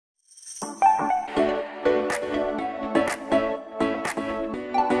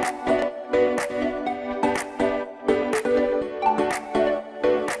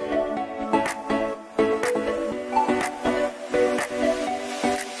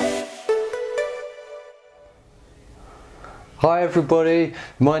Hi everybody,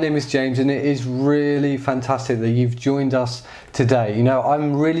 my name is James and it is really fantastic that you've joined us today. You know,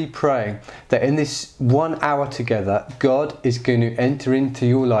 I'm really praying that in this 1 hour together, God is going to enter into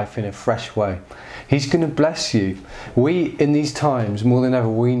your life in a fresh way. He's going to bless you. We, in these times, more than ever,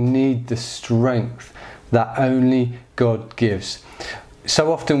 we need the strength that only God gives.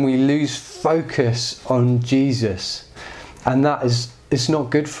 So often we lose focus on Jesus, and it's not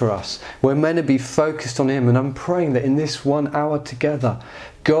good for us. We're meant to be focused on Him, and I'm praying that in this 1 hour together,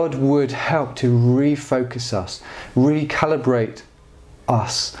 God would help to refocus us, recalibrate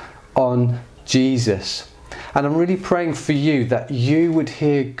us on Jesus. And I'm really praying for you that you would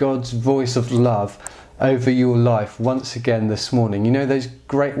hear God's voice of love over your life once again this morning. You know those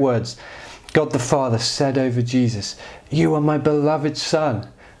great words God the Father said over Jesus, "You are my beloved Son,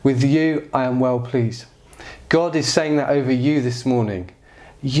 with you I am well pleased." God is saying that over you this morning.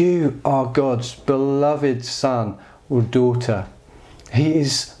 You are God's beloved son or daughter. He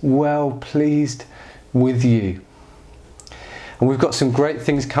is well pleased with you. And we've got some great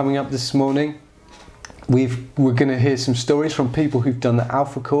things coming up this morning. We're going to hear some stories from people who've done the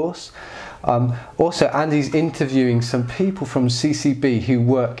Alpha course. Also, Andy's interviewing some people from CCB who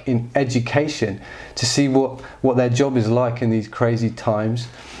work in education to see what their job is like in these crazy times.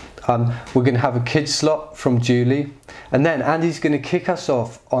 We're going to have a kids slot from Julie, and then Andy's going to kick us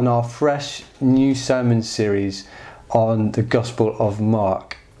off on our fresh new sermon series on the Gospel of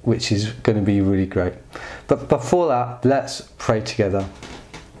Mark, which is going to be really great. But before that, let's pray together.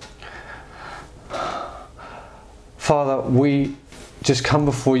 Father, we just come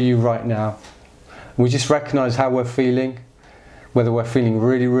before you right now. We just recognise how we're feeling, whether we're feeling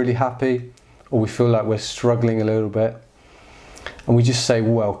really, really happy or we feel like we're struggling a little bit. And we just say,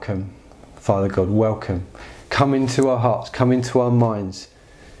 welcome, Father God, welcome. Come into our hearts, come into our minds,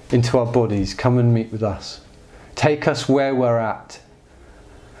 into our bodies, come and meet with us. Take us where we're at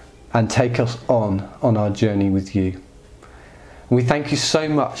and take us on our journey with you. And we thank you so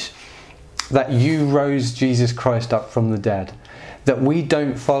much that you rose Jesus Christ up from the dead, that we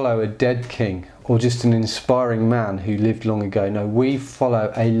don't follow a dead king or just an inspiring man who lived long ago. No, we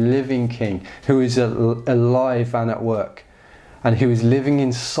follow a living king who is alive and at work, and who is living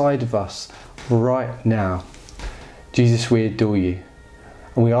inside of us right now. Jesus, we adore you.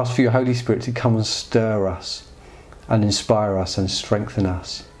 And we ask for your Holy Spirit to come and stir us and inspire us and strengthen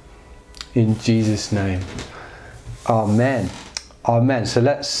us. In Jesus' name. Amen. Amen. So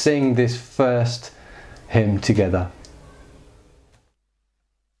let's sing this first hymn together.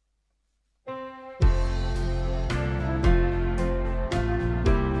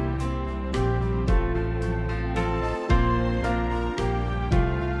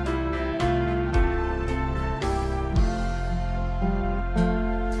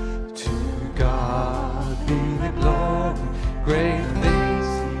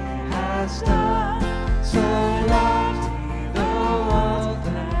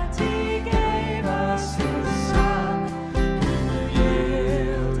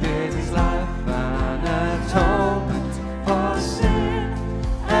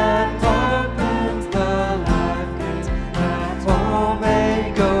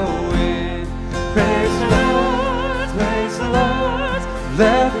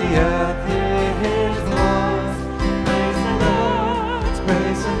 Let the earth hear his voice. Praise the Lord,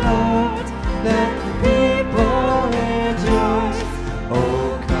 praise the Lord. Let the people rejoice.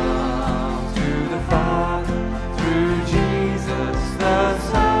 Oh, come to the Father through Jesus the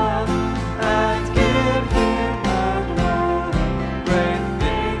Son, and give him the glory, great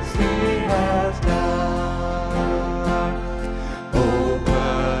things he has done. Oh,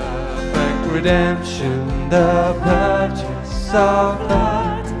 perfect redemption, the purchase of blood.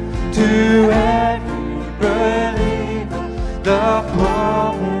 To every believer, the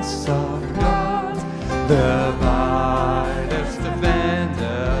promise of God, the finest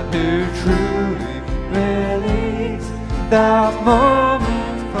defender who truly believes. That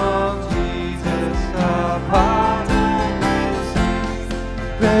moment from Jesus apart,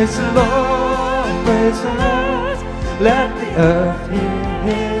 praise the Lord, praise the Lord. Let the earth hear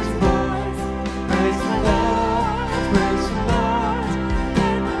his voice. Praise the Lord, praise the Lord.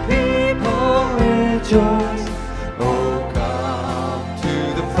 Rejoice. Oh, come to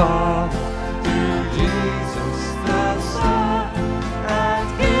the Father through Jesus the Son, and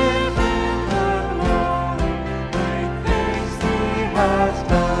give him the glory, great things he has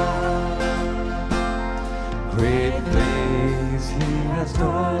done. Great things he has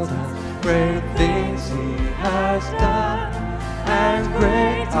done, great things he has done, and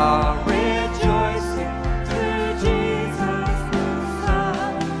great are rejoicing through Jesus the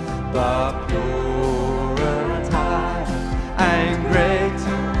Son. But purer and higher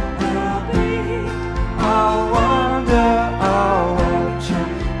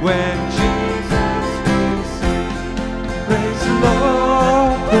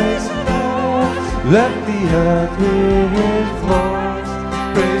let the earth hear his voice.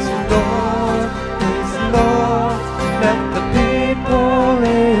 Praise the Lord, praise the Lord, let the people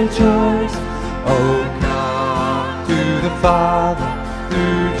rejoice. Oh, come to the Father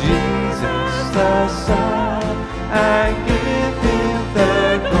through Jesus the Son, and give him the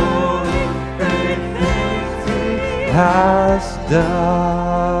glory, great things he has done.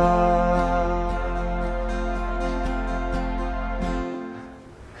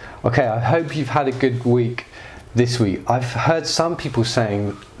 Okay, I hope you've had a good week this week. I've heard some people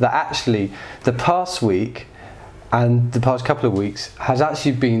saying that actually the past week and the past couple of weeks has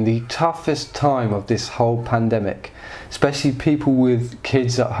actually been the toughest time of this whole pandemic, especially people with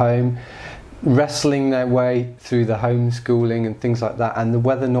kids at home wrestling their way through the homeschooling and things like that, and the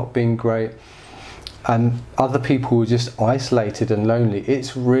weather not being great, and other people were just isolated and lonely.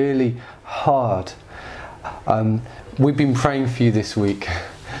 It's really hard. We've been praying for you this week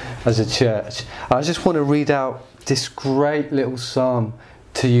as a church. I just want to read out this great little psalm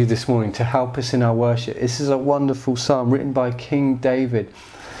to you this morning to help us in our worship. This is a wonderful psalm written by King David,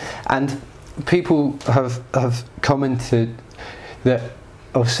 and people have commented that,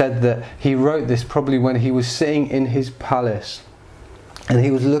 or said that he wrote this probably when he was sitting in his palace and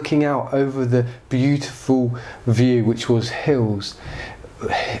he was looking out over the beautiful view, which was hills,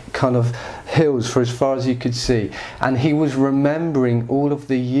 kind of hills for as far as you could see, and he was remembering all of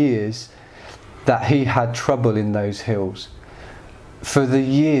the years that he had trouble in those hills, for the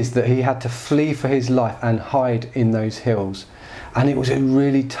years that he had to flee for his life and hide in those hills, and it was a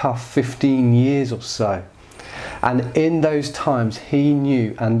really tough 15 years or so. And in those times he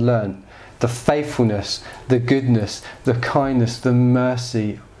knew and learnt the faithfulness, the goodness, the kindness, the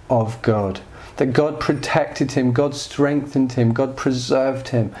mercy of God. That God protected him, God strengthened him, God preserved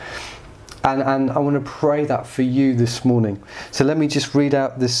him. And I want to pray that for you this morning. So let me just read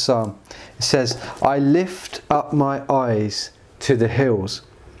out this psalm. It says, I lift up my eyes to the hills.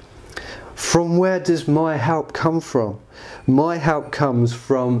 From where does my help come from? My help comes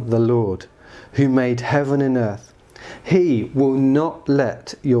from the Lord, who made heaven and earth. He will not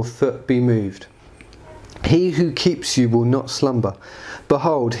let your foot be moved. He who keeps you will not slumber.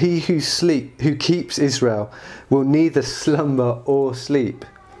 Behold, he who keeps Israel will neither slumber or sleep.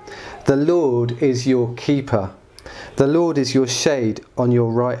 The Lord is your keeper. The Lord is your shade on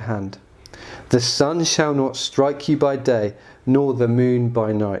your right hand. The sun shall not strike you by day, nor the moon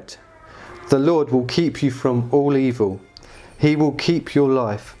by night. The Lord will keep you from all evil. He will keep your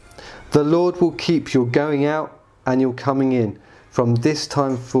life. The Lord will keep your going out and your coming in from this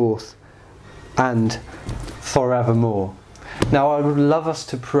time forth and forevermore. Now I would love us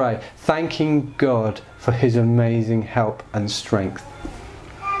to pray, thanking God for his amazing help and strength.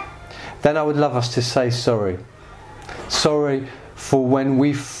 Then I would love us to say sorry. Sorry for when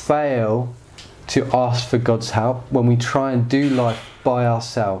we fail to ask for God's help, when we try and do life by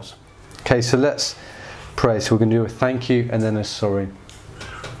ourselves. Okay, so let's pray. So we're going to do a thank you and then a sorry.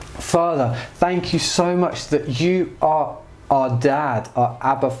 Father, thank you so much that you are our dad, our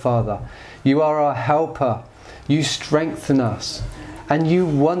Abba Father. You are our helper. You strengthen us and you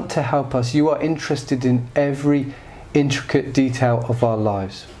want to help us. You are interested in every intricate detail of our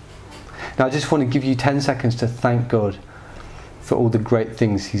lives. Now I just want to give you 10 seconds to thank God for all the great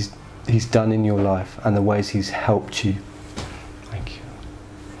things He's done in your life and the ways He's helped you. Thank you.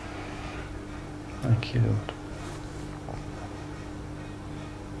 Thank you, Lord.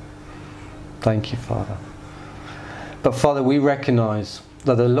 Thank you, Father. But Father, we recognise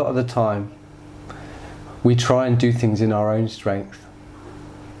that a lot of the time we try and do things in our own strength,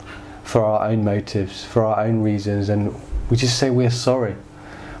 for our own motives, for our own reasons, and we just say we're sorry.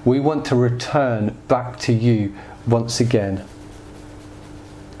 We want to return back to you once again.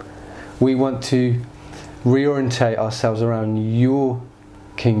 We want to reorientate ourselves around your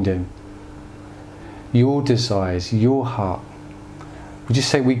kingdom, your desires, your heart. We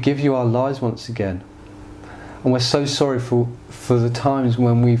just say we give you our lives once again. And we're so sorry for the times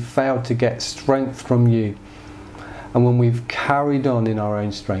when we've failed to get strength from you and when we've carried on in our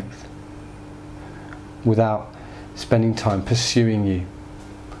own strength without spending time pursuing you,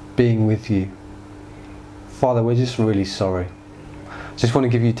 being with you. Father, we're just really sorry. I just want to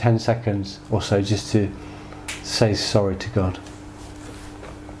give you 10 seconds or so just to say sorry to God.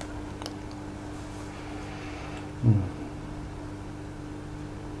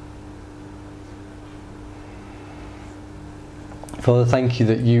 Father, thank you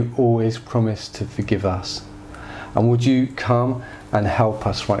that you always promise to forgive us. And would you come and help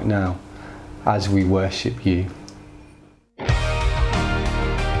us right now as we worship you.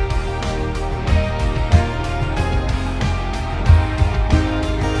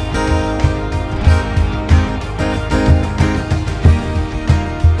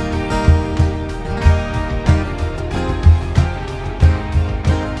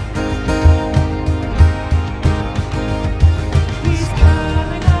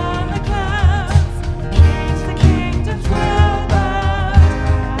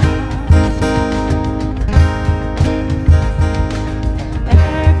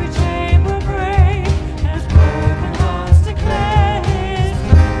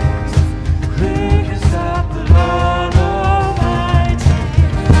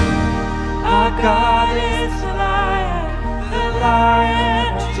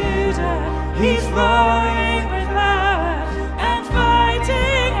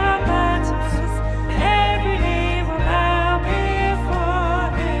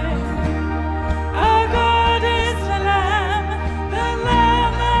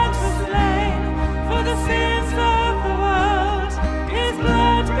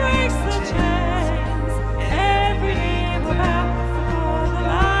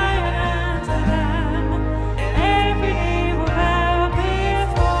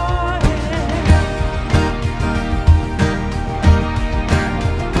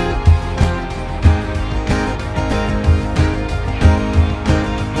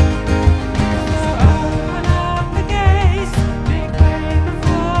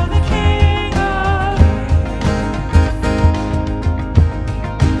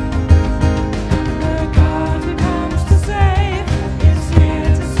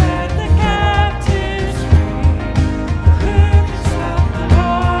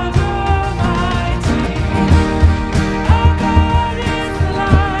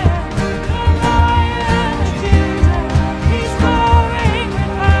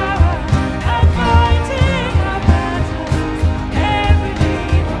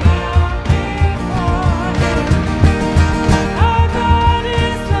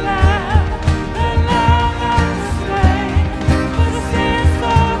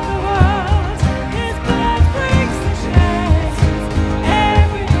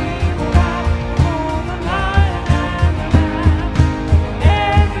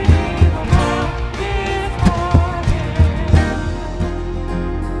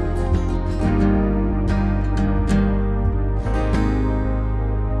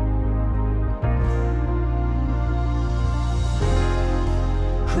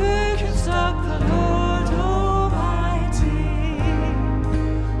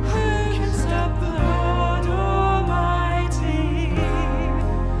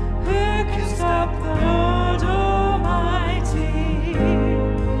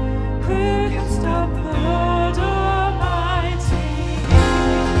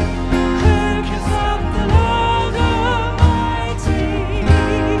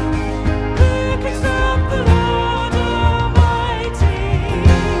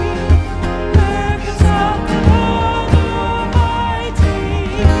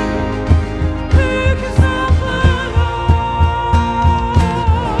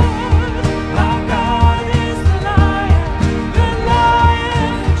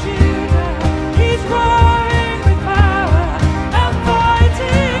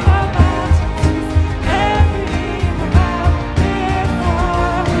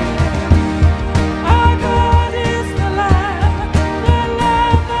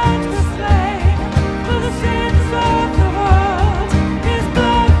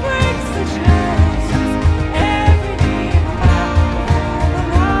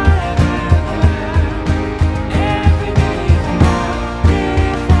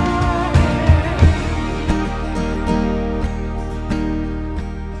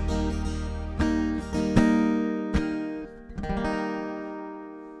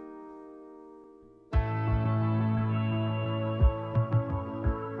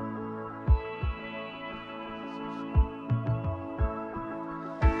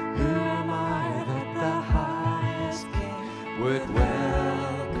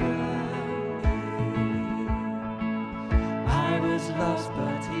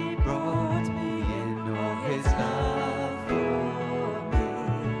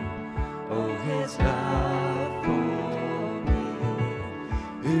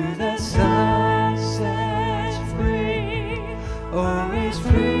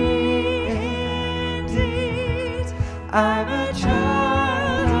 I'm a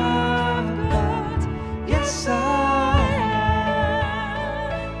child of God. Yes, I am.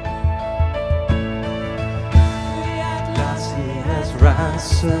 Yes, He has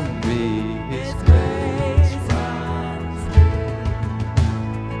ransomed me. His grace runs deep.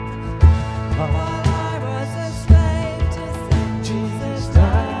 While I was a slave to sin, Jesus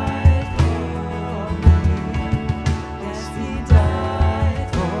died for me. Yes, He died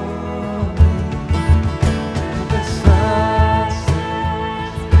for me. The Son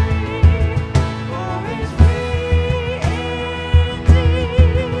sets free, for He's free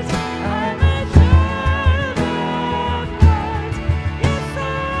indeed. I'm a child of God. Yes, I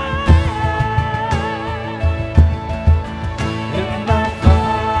am. In my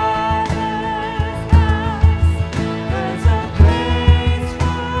Father's house, there's a place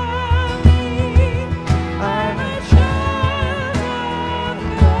for me. I'm a child of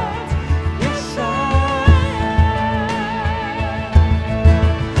God. Yes, I am.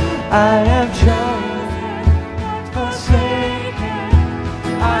 I am chosen, not forsaken.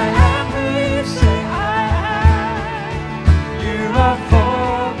 I am who you say I am. You are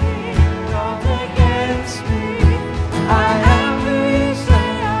for me, not against me. I am who you say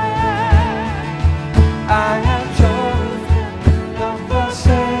I am. I am chosen, not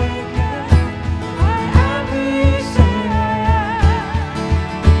forsaken. I am who you say I am.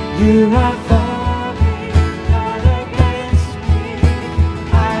 You are for me, not against me.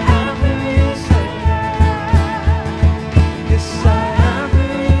 I am who you say I am. Yes, I am who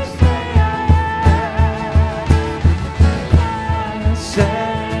you say I am.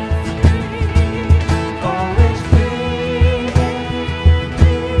 Set free, always free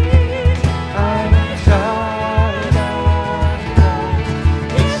indeed. I'm a child of God.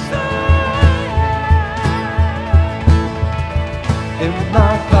 Yes, I am. In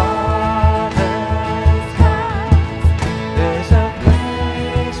my Father's house, there's a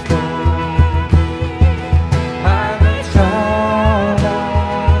place for me. I'm a child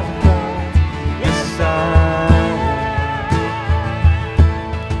of God. Yes,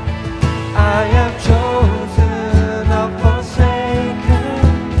 I am chosen, not forsaken.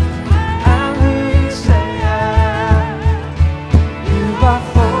 I'm who you say I am. You are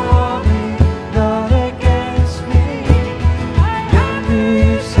for me, not against me. I am who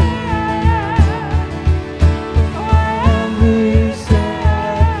you say I am. I am who you say I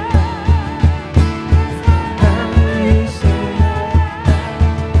am. I'm who you say I am.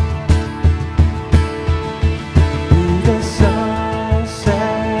 Who the Son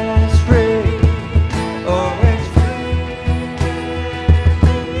sets free, always free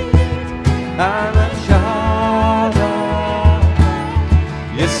indeed. I'm a child of God.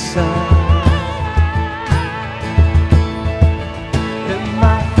 Yes, I am. In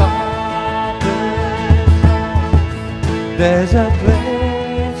my Father's house, there's a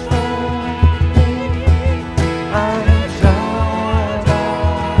place for me. I'm a child of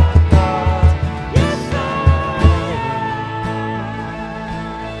God. Yes, I am.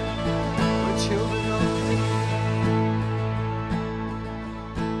 We're children of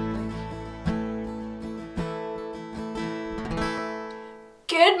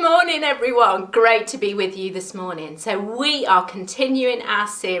Good morning, everyone. Great to be with you this morning. So we are continuing our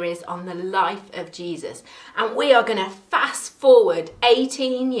series on the life of Jesus, and we are going to fast forward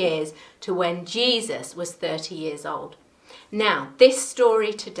 18 years to when Jesus was 30 years old. Now, this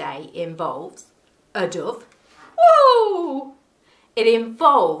story today involves a dove. Whoa! It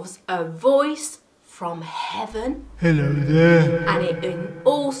involves a voice from heaven. Hello there. And it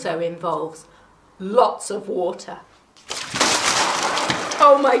also involves lots of water.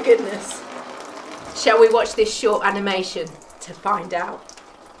 Oh my goodness. Shall we watch this short animation to find out?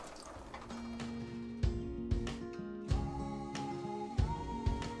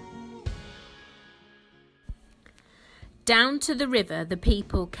 Down to the river the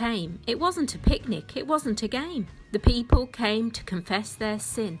people came. It wasn't a picnic, it wasn't a game. The people came to confess their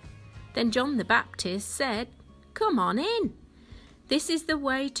sin. Then John the Baptist said, "Come on in. This is the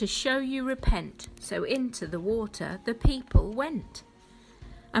way to show you repent." So into the water the people went.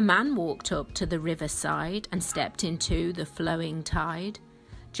 A man walked up to the riverside and stepped into the flowing tide.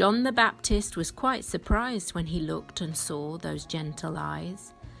 John the Baptist was quite surprised when he looked and saw those gentle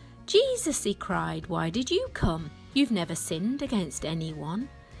eyes. "Jesus," he cried, "why did you come? You've never sinned against anyone."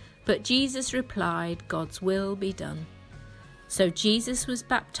 But Jesus replied, "God's will be done." So Jesus was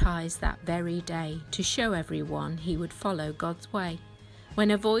baptized that very day to show everyone he would follow God's way.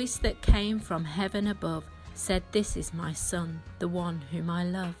 When a voice that came from heaven above said, "This is my Son, the one whom I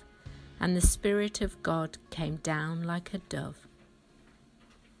love," and the Spirit of God came down like a dove.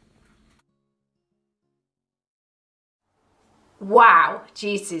 Wow,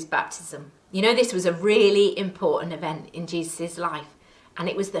 Jesus' baptism. You know, this was a really important event in Jesus' life, and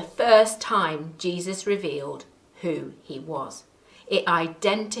it was the first time Jesus revealed who he was. It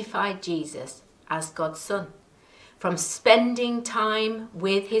identified Jesus as God's son. From spending time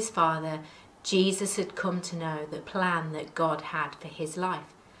with his Father, Jesus had come to know the plan that God had for his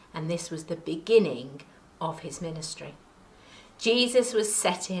life, and this was the beginning of his ministry. Jesus was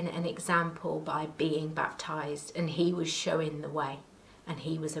setting an example by being baptized, and he was showing the way, and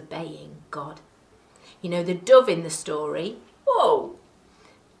he was obeying God. You know, the dove in the story,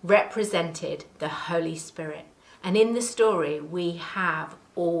 represented the Holy Spirit. And in the story, we have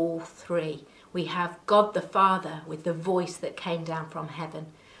all three. We have God the Father with the voice that came down from heaven.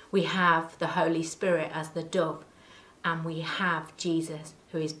 We have the Holy Spirit as the dove, and we have Jesus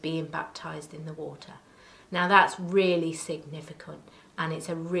who is being baptized in the water. Now that's really significant, and it's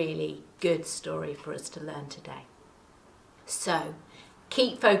a really good story for us to learn today. So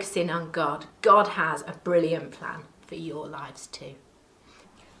keep focusing on God. God has a brilliant plan for your lives too.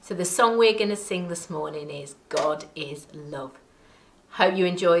 So the song we're going to sing this morning is God is Love. Hope you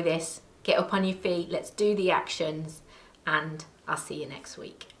enjoy this. Get up on your feet, let's do the actions, and I'll see you next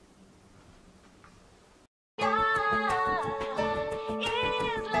week.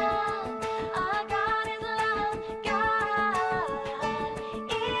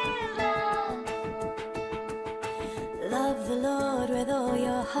 Love the Lord with all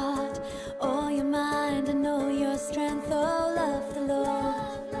your heart, all your mind, and all your strength. Oh, love the Lord.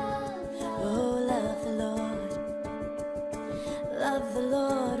 Oh, love the Lord. Love the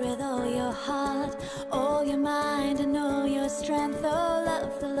Lord with all your heart, all your mind, and all your strength. Oh,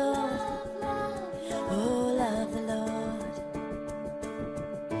 love the Lord. Oh, love the Lord.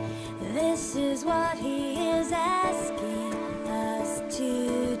 This is what He is asking us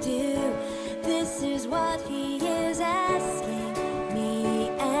to do. This is what He is asking me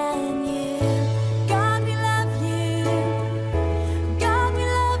and you. God, we love you. God, we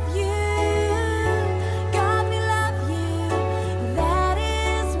love you. God, we love you. That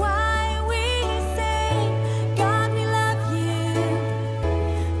is why we say, God, we love you.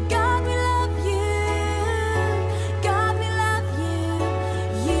 God, we love you. God, we love you.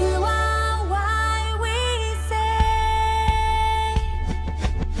 You are why we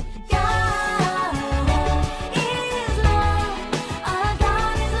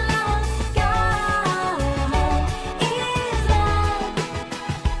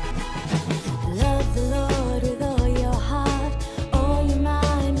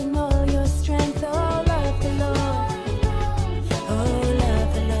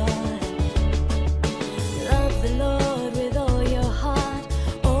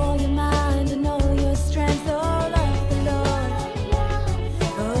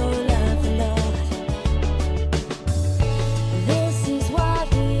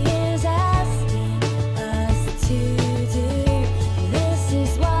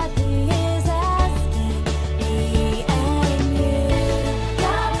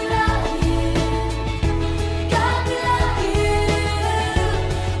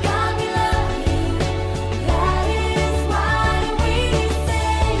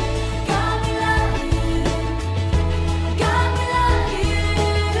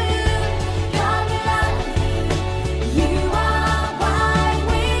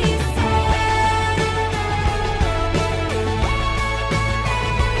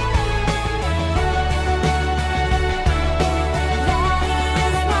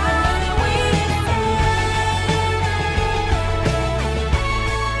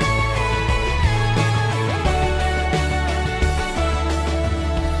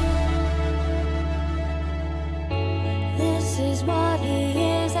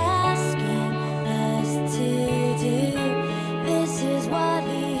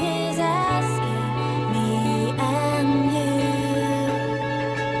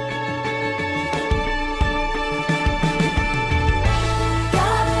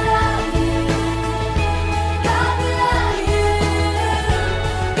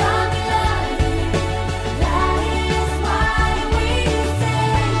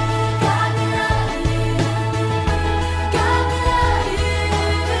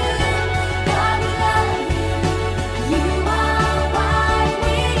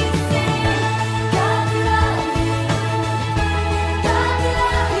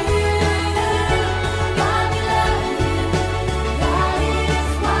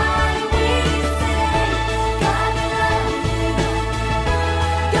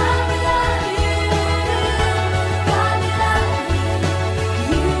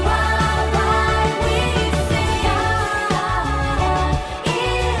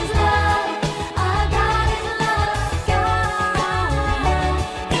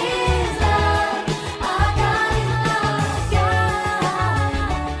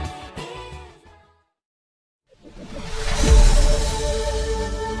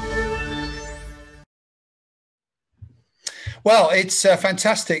Well, it's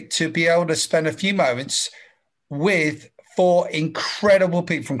fantastic to be able to spend a few moments with four incredible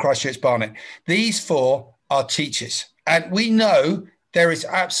people from Christchurch Barnet. These four are teachers, and we know there is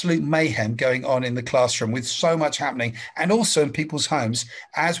absolute mayhem going on in the classroom with so much happening, and also in people's homes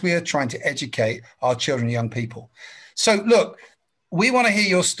as we are trying to educate our children and young people. So, look, we want to hear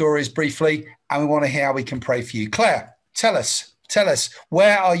your stories briefly, and we want to hear how we can pray for you. Claire, tell us,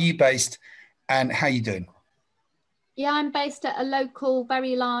 where are you based and how you doing? Yeah, I'm based at a local,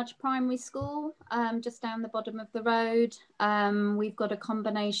 very large primary school, just down the bottom of the road. We've got a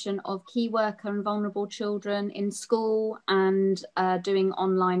combination of key worker and vulnerable children in school and doing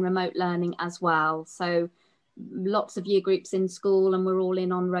online remote learning as well. So lots of year groups in school, and we're all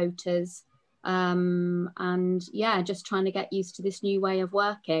in on rotas. And yeah, just trying to get used to this new way of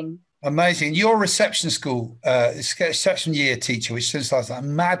working. Amazing. You're a reception school, reception year teacher, which sounds like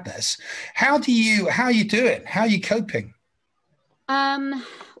madness. How are you doing? How are you coping?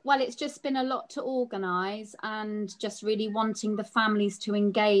 Well, it's just been a lot to organise, and just really wanting the families to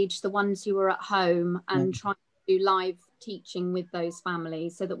engage, the ones who are at home, and trying to do live teaching with those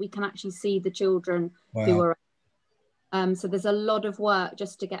families so that we can actually see the children who are. So there's a lot of work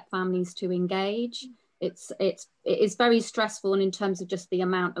just to get families to engage. It is very stressful, and in terms of just the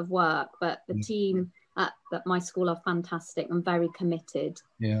amount of work, but the team at my school are fantastic and very committed.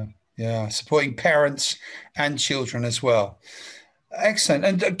 Yeah, supporting parents and children as well. Excellent.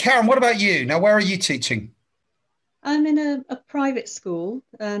 And Karen, what about you? Now, where are you teaching? I'm in a private school,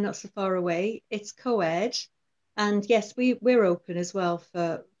 not so far away. It's co-ed, and yes, we're open as well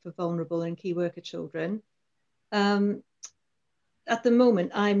for vulnerable and key worker children. At the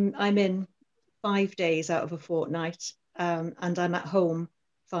moment, I'm in 5 days out of a fortnight, and I'm at home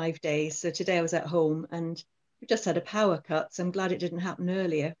 5 days. So today I was at home, and we just had a power cut. So I'm glad it didn't happen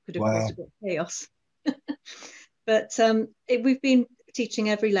earlier. Could have caused a bit of chaos. But we've been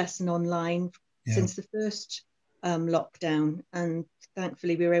teaching every lesson online since the first lockdown, and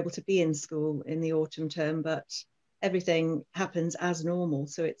thankfully we were able to be in school in the autumn term. But everything happens as normal,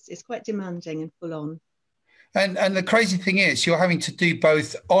 so it's quite demanding and full on. And the crazy thing is, you're having to do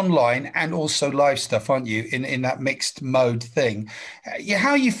both online and also live stuff, aren't you? In that mixed mode thing.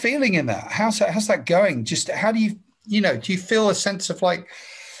 How are you feeling in that? How's that going? Just how do you do you feel a sense of like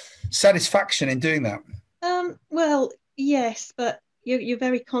satisfaction in doing that? Well, yes, but you're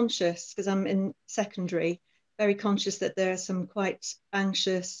very conscious, because I'm in secondary. Very conscious that there are some quite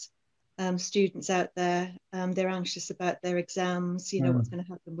anxious students out there. They're anxious about their exams. What's going to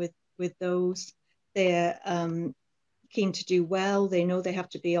happen with those. They're keen to do well. They know they have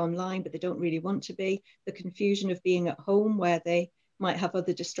to be online, but they don't really want to be. The confusion of being at home, where they might have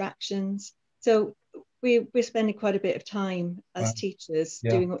other distractions. So we're spending quite a bit of time as teachers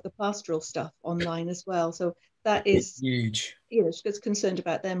doing the pastoral stuff online as well. So that is huge. Just concerned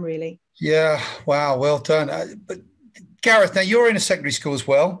about them, really. Yeah. Wow. Well done. But Gareth, now you're in a secondary school as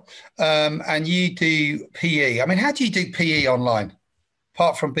well, and you do PE. I mean, how do you do PE online,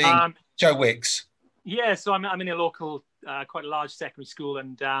 apart from being Joe Wicks? Yeah, so I'm in a local, quite a large secondary school,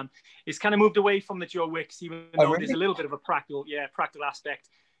 and it's kind of moved away from the Joe Wicks, even though there's a little bit of a practical aspect.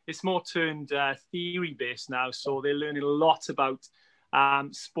 It's more turned theory based now, so they're learning a lot about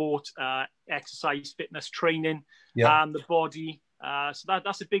sport, exercise, fitness, training, the body. So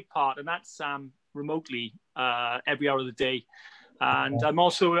that's a big part, and that's remotely every hour of the day. And I'm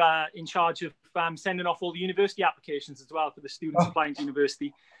also in charge of sending off all the university applications as well for the students applying to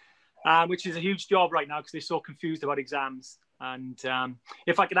university. Which is a huge job right now because they're so confused about exams. And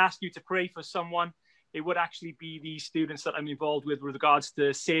if I could ask you to pray for someone, it would actually be the students that I'm involved with regards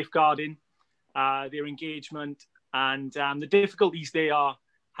to safeguarding, their engagement, and the difficulties they are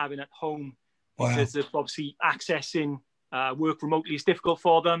having at home because of obviously accessing work remotely is difficult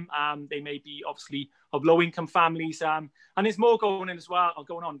for them. They may be obviously of low-income families, and there's more going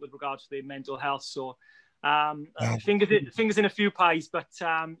on with regards to their mental health. So. Fingers in a few pies, but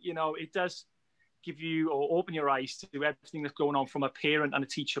it does give you or open your eyes to everything that's going on from a parent and a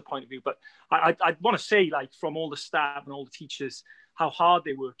teacher point of view. But I want to say, like, from all the staff and all the teachers, how hard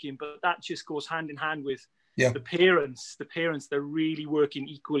they're working, but that just goes hand in hand with the parents. The parents, they're really working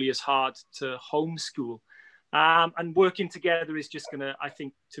equally as hard to homeschool. And working together is just going to, I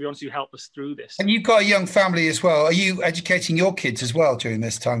think, to be honest, help us through this. And you've got a young family as well. Are you educating your kids as well during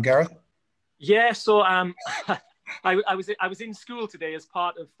this time, Gareth? Yeah, so I was in school today as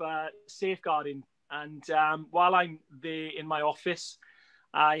part of safeguarding, and while I'm there in my office,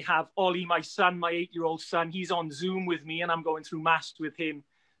 I have Ollie, my son, my 8-year-old son. He's on Zoom with me, and I'm going through maths with him,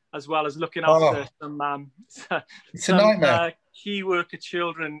 as well as looking after some key worker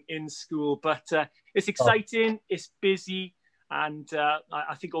children in school. But it's exciting, it's busy, And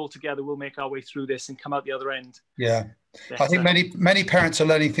I think all together we'll make our way through this and come out the other end. Yeah. Better. I think many parents are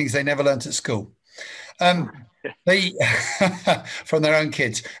learning things they never learnt at school. They from their own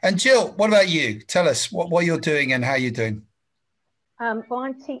kids. And Jill, what about you? Tell us what you're doing and how you're doing. Well,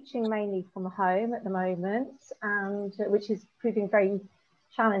 I'm teaching mainly from home at the moment, and which is proving very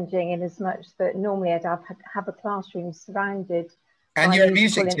challenging in as much that normally I'd have a classroom surrounded. And you're a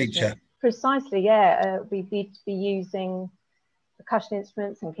music teacher. Precisely, yeah. We'd be using percussion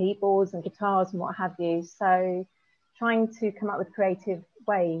instruments and keyboards and guitars and what have you. So trying to come up with creative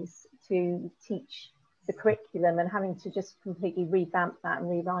ways to teach the curriculum and having to just completely revamp that and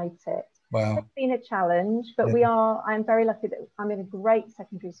rewrite it. Wow. It's been a challenge, but I'm very lucky that I'm in a great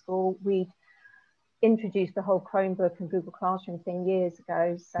secondary school. We introduced the whole Chromebook and Google Classroom thing years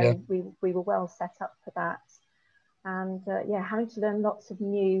ago. So we were well set up for that. And having to learn lots of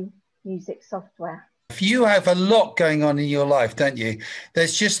new music software. You have a lot going on in your life, don't you?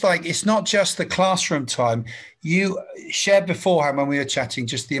 There's just like, it's not just the classroom time. You shared beforehand when we were chatting,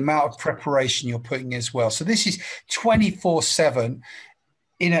 just the amount of preparation you're putting as well. So this is 24/7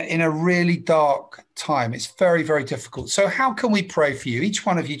 in a really dark time. It's very, very difficult. So how can we pray for you? Each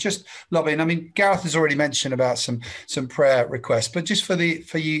one of you, just lobbying. I mean, Gareth has already mentioned about some prayer requests, but just for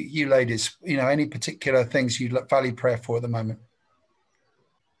you ladies, any particular things you value prayer for at the moment?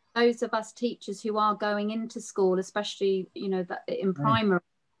 Those of us teachers who are going into school, especially, that in primary,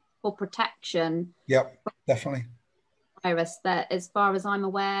 for protection. Yep, definitely. Virus, that as far as I'm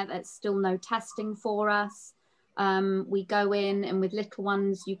aware, there's still no testing for us. We go in, and with little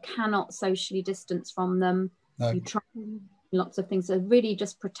ones, you cannot socially distance from them. No. You try lots of things. So really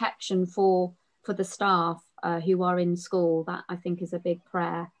just protection for the staff who are in school. That I think is a big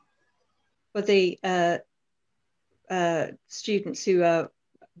prayer. For the students who are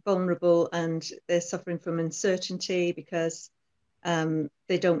vulnerable and they're suffering from uncertainty because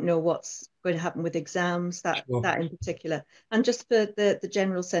they don't know what's going to happen with exams, that in particular, and just for the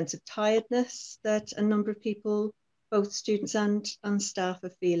general sense of tiredness that a number of people, both students and staff,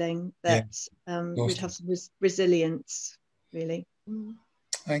 are feeling, that we'd have some resilience, really.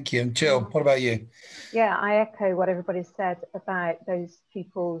 Thank you. And Jill, what about you? Yeah, I echo what everybody said about those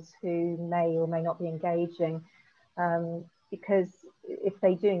pupils who may or may not be engaging, because if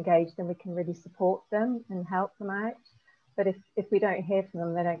they do engage, then we can really support them and help them out. But if we don't hear from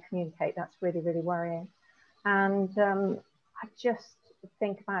them, they don't communicate, that's really, really worrying. And I just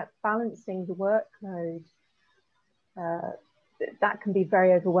think about balancing the workload. That can be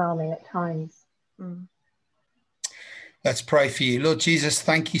very overwhelming at times. Let's pray for you. Lord Jesus,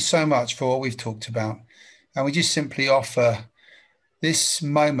 thank you so much for what we've talked about. And we just simply offer this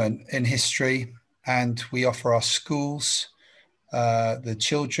moment in history, and we offer our schools, the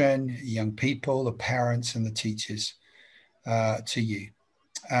children, young people, the parents and the teachers to you,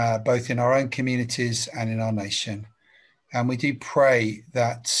 both in our own communities and in our nation. And we do pray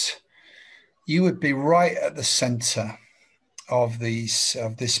that you would be right at the center of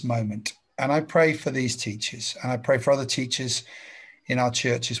this moment. And I pray for these teachers, and I pray for other teachers in our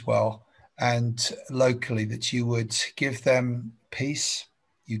church as well, and locally, that you would give them peace,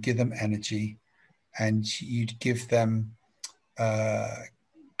 you give them energy, and you'd give them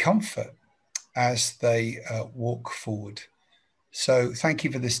comfort as they walk forward. So thank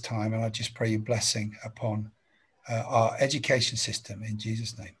you for this time, and I just pray your blessing upon our education system in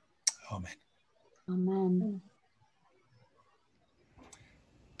Jesus' name. Amen. Amen.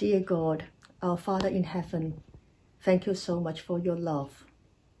 Dear God, our Father in heaven, thank you so much for your love.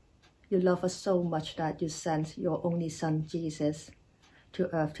 You love us so much that you sent your only Son, Jesus,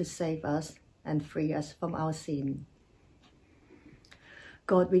 to earth to save us and free us from our sin.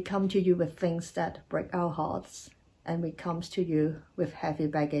 God, we come to you with things that break our hearts, and we come to you with heavy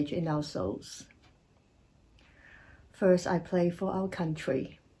baggage in our souls. First, I pray for our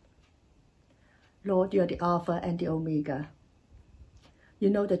country. Lord, you are the Alpha and the Omega. You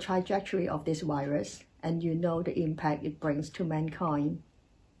know the trajectory of this virus, and you know the impact it brings to mankind.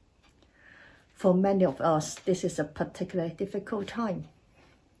 For many of us, this is a particularly difficult time.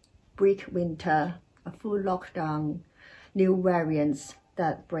 Bleak winter, a full lockdown, new variants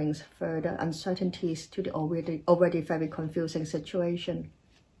that brings further uncertainties to the already very confusing situation.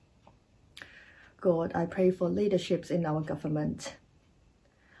 God, I pray for leaderships in our government.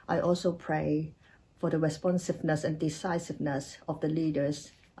 I also pray for the responsiveness and decisiveness of the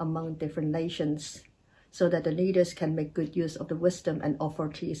leaders among different nations, so that the leaders can make good use of the wisdom and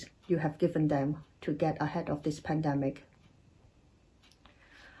authorities you have given them to get ahead of this pandemic.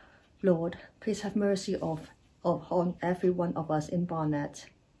 Lord, please have mercy on every one of us in Barnet.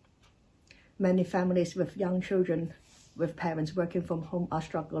 Many families with young children with parents working from home are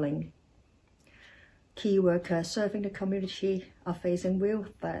struggling. Key workers serving the community are facing real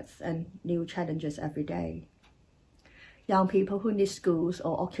threats and new challenges every day. Young people who need schools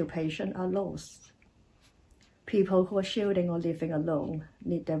or occupation are lost. People who are shielding or living alone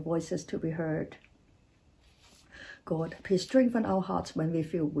need their voices to be heard. God, please strengthen our hearts when we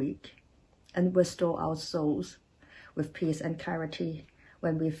feel weak, and restore our souls with peace and clarity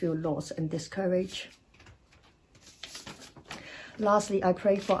when we feel lost and discouraged. Lastly, I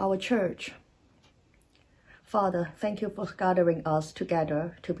pray for our church. Father, thank you for gathering us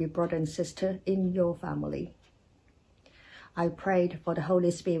together to be brother and sister in your family. I prayed for the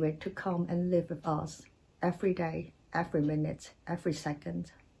Holy Spirit to come and live with us every day, every minute, every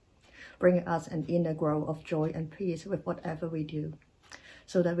second, bringing us an inner growth of joy and peace with whatever we do,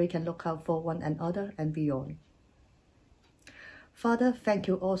 so that we can look out for one another and beyond. Father, thank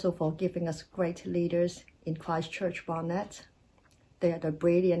you also for giving us great leaders in Christchurch Barnet. They are the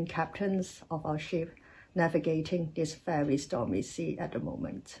brilliant captains of our ship, navigating this very stormy sea at the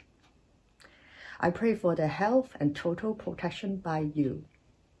moment. I pray for their health and total protection by you.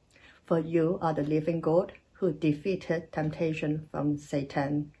 For you are the living God who defeated temptation from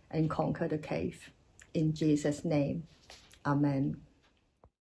Satan and conquered the cave. In Jesus' name, Amen.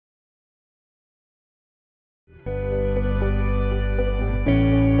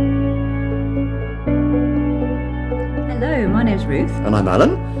 Hello, my name's Ruth. And I'm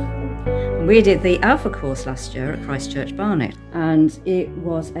Alan. We did the Alpha course last year at Christchurch Barnet, and it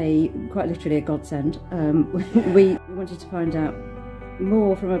was quite literally a godsend. We wanted to find out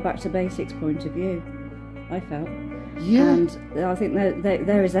more from a back to basics point of view, I felt. Yeah. And I think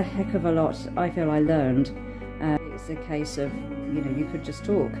there is a heck of a lot I feel I learned. It's a case of, you could just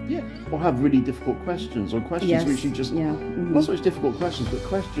talk. Yeah, or have really difficult questions, or questions which you just... Yeah. Not so much difficult questions, but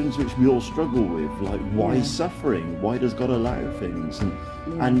questions which we all struggle with, like why suffering? Why does God allow things?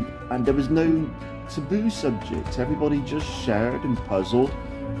 And there was no taboo subject. Everybody just shared and puzzled,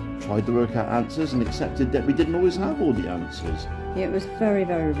 tried to work out answers, and accepted that we didn't always have all the answers. Yeah, it was very,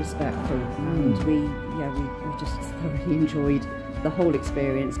 very respectful, and we just thoroughly enjoyed the whole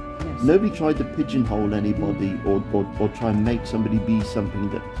experience. Yes. Nobody tried to pigeonhole anybody or try and make somebody be something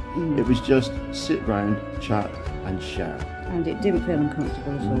that it was just sit round, chat and share. And it didn't feel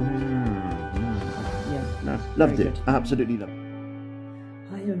uncomfortable at all. No, loved it. Absolutely loved it.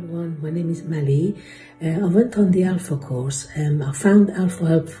 Hi everyone, my name is Mali. I went on the Alpha course. I found Alpha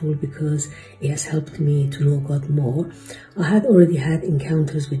helpful because it has helped me to know God more. I had already had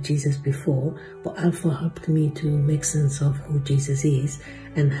encounters with Jesus before, but Alpha helped me to make sense of who Jesus is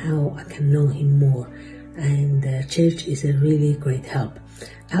and how I can know him more. And church is a really great help.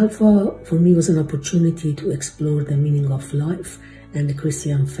 Alpha for me was an opportunity to explore the meaning of life and the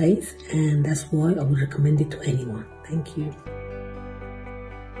Christian faith, and that's why I would recommend it to anyone. Thank you.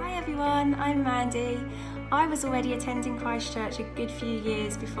 Hi everyone, I'm Mandy. I was already attending Christchurch a good few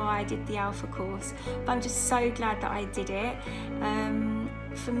years before I did the Alpha course, but I'm just so glad that I did it.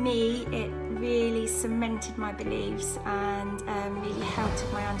 For me, it really cemented my beliefs and really helped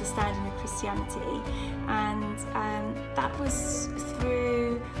with my understanding of Christianity, and that was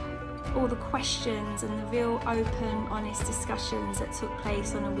through all the questions and the real open, honest discussions that took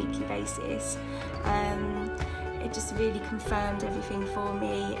place on a weekly basis. It just really confirmed everything for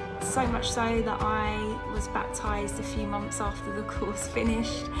me, so much so that I was baptised a few months after the course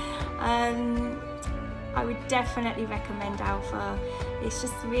finished. I would definitely recommend Alpha. It's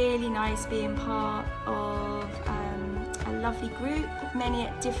just really nice being part of a lovely group, many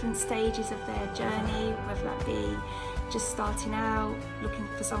at different stages of their journey, whether that be just starting out, looking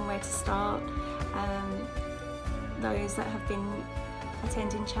for somewhere to start, those that have been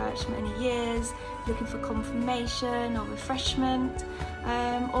attending church many years, looking for confirmation or refreshment,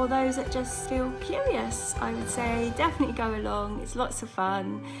 or those that just feel curious. I would say definitely go along. It's lots of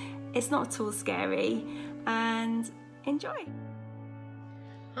fun, it's not at all scary, and enjoy.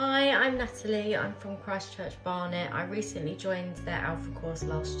 Hi, I'm Natalie. I'm from Christchurch Barnet. I recently joined their Alpha course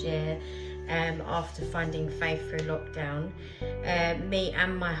last year after finding faith through lockdown. Me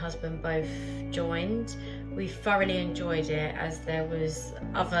and my husband both joined. We thoroughly enjoyed it, as there was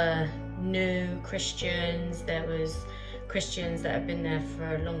other new Christians, there was Christians that have been there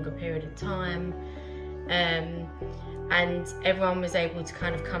for a longer period of time, and everyone was able to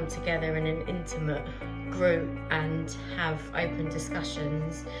kind of come together in an intimate group and have open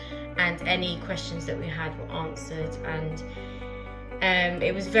discussions, and any questions that we had were answered, and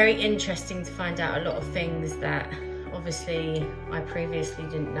it was very interesting to find out a lot of things that obviously I previously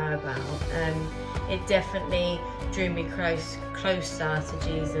didn't know about. It definitely drew me closer to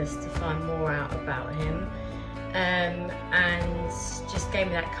Jesus to find more out about him, and just gave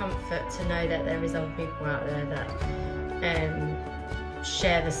me that comfort to know that there is other people out there that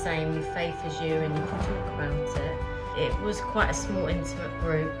share the same faith as you and you can talk about it. It was quite a small, intimate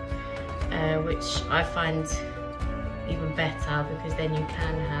group, which I find even better because then you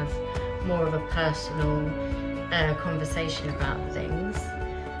can have more of a personal conversation about things.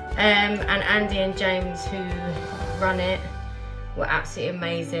 And Andy and James, who run it, were absolutely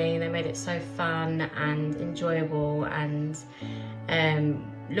amazing. They made it so fun and enjoyable, and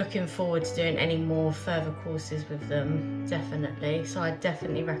looking forward to doing any more further courses with them, definitely. So I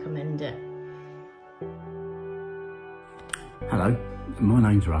definitely recommend it. Hello, my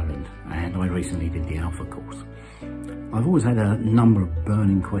name's Roland and I recently did the Alpha course. I've always had a number of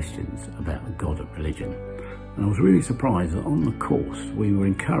burning questions about the God of religion, and I was really surprised that on the course we were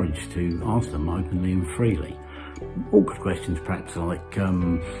encouraged to ask them openly and freely. Awkward questions perhaps like,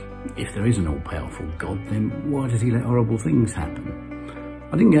 if there is an all-powerful God, then why does he let horrible things happen?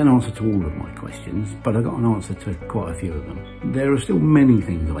 I didn't get an answer to all of my questions, but I got an answer to quite a few of them. There are still many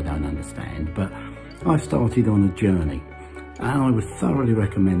things I don't understand, but I started on a journey, and I would thoroughly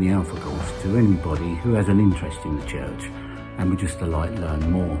recommend the Alpha course to anybody who has an interest in the church and would just like to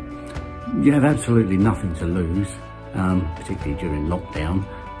learn more. You have absolutely nothing to lose, particularly during lockdown,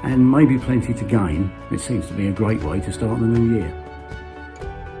 and maybe plenty to gain. It seems to be a great way to start the new year.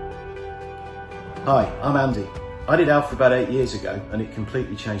 Hi, I'm Andy. I did Alpha about 8 years ago and it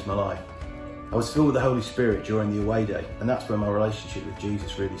completely changed my life. I was filled with the Holy Spirit during the away day, and that's where my relationship with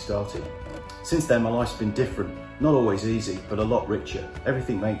Jesus really started. Since then my life's been different, not always easy, but a lot richer.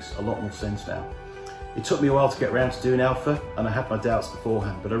 Everything makes a lot more sense now. It took me a while to get around to doing Alpha, and I had my doubts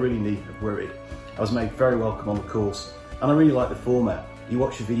beforehand, but I really needn't have worried. I was made very welcome on the course, and I really like the format. You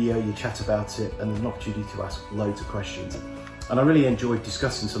watch a video, you chat about it, and there's an opportunity to ask loads of questions. And I really enjoyed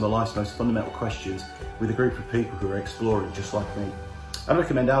discussing some of life's most fundamental questions with a group of people who are exploring just like me. I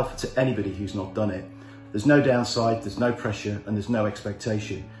recommend Alpha to anybody who's not done it. There's no downside, there's no pressure, and there's no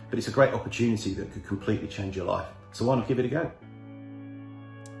expectation, but it's a great opportunity that could completely change your life. So why not give it a go?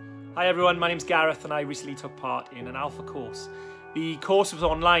 Hi everyone, my name's Gareth and I recently took part in an Alpha course. The course was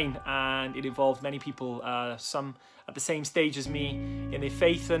online and it involved many people, some at the same stage as me in their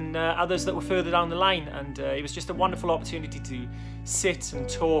faith and others that were further down the line, and it was just a wonderful opportunity to sit and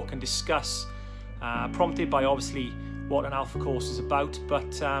talk and discuss, prompted by obviously what an Alpha course is about,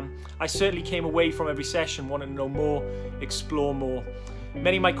 but I certainly came away from every session wanting to know more, explore more.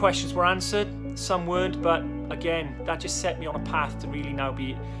 Many of my questions were answered, some weren't, but again, that just set me on a path to really now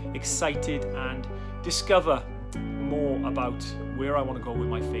be excited and discover more about where I want to go with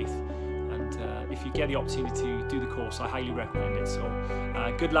my faith. And if you get the opportunity to do the course, I highly recommend it. So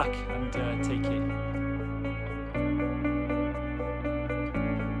good luck and take care.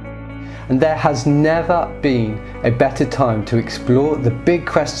 And there has never been a better time to explore the big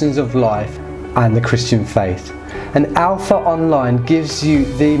questions of life and the Christian faith. And Alpha Online gives you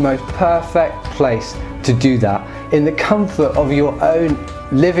the most perfect place to do that in the comfort of your own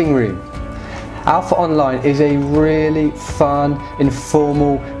living room. Alpha Online is a really fun,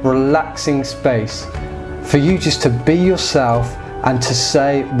 informal, relaxing space for you just to be yourself and to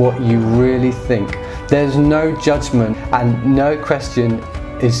say what you really think. There's no judgment and no question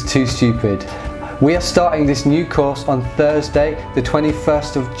is too stupid. We are starting this new course on Thursday, the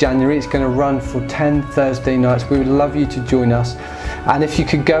 21st of January. It's going to run for 10 Thursday nights. We would love you to join us. And if you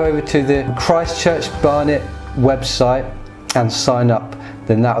could go over to the Christchurch Barnet website and sign up,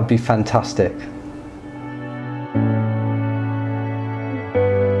 then that would be fantastic.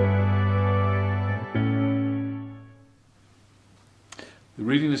 The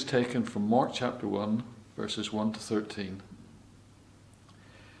reading is taken from Mark chapter 1, verses 1 to 13.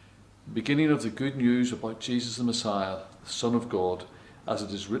 Beginning of the good news about Jesus the Messiah, the Son of God, as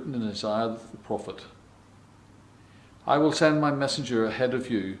it is written in Isaiah the prophet. I will send my messenger ahead of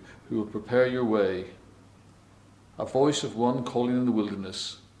you, who will prepare your way. A voice of one calling in the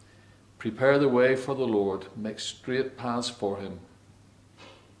wilderness, prepare the way for the Lord, make straight paths for him.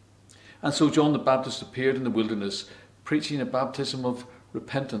 And so John the Baptist appeared in the wilderness, preaching a baptism of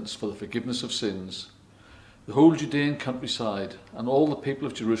repentance for the forgiveness of sins. The whole Judean countryside and all the people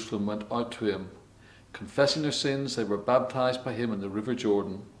of Jerusalem went out to him. Confessing their sins, they were baptized by him in the river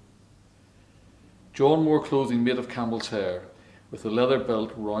Jordan. John wore clothing made of camel's hair, with a leather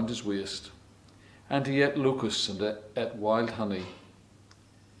belt round his waist, and he ate locusts and ate wild honey.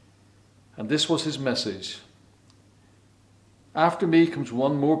 And this was his message: After me comes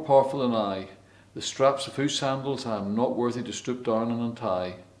one more powerful than I, the straps of whose sandals I am not worthy to stoop down and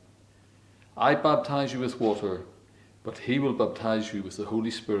untie. I baptize you with water, but he will baptize you with the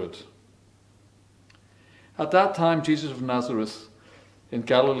Holy Spirit. At that time, Jesus of Nazareth in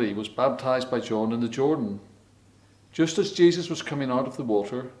Galilee was baptized by John in the Jordan. Just as Jesus was coming out of the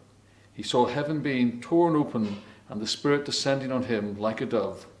water, he saw heaven being torn open and the Spirit descending on him like a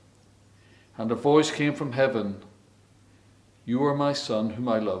dove. And a voice came from heaven, "You are my Son, whom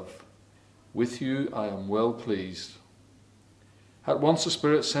I love. With you I am well pleased." At once the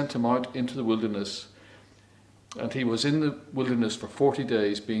Spirit sent him out into the wilderness, and he was in the wilderness for 40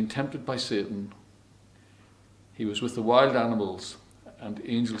 days, being tempted by Satan. He was with the wild animals, and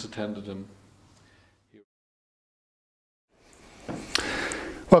angels attended him.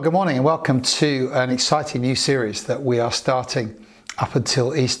 Well, good morning and welcome to an exciting new series that we are starting up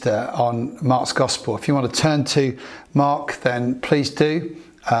until Easter on Mark's Gospel. If you want to turn to Mark, then please do.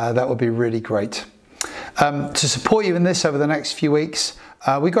 That would be really great. To support you in this over the next few weeks,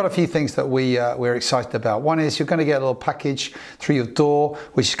 we've got a few things that we're excited about. One is you're going to get a little package through your door,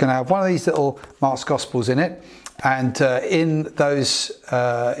 which is going to have one of these little Mark's Gospels in it. And in those,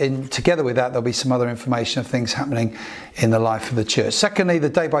 together with that, there'll be some other information of things happening in the life of the church. Secondly, the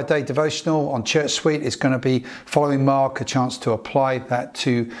day-by-day devotional on Church Suite is going to be following Mark, a chance to apply that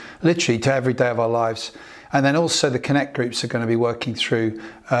to literally to every day of our lives. And then also the Connect groups are going to be working through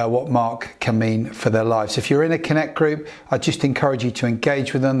what Mark can mean for their lives. If you're in a Connect group, I just encourage you to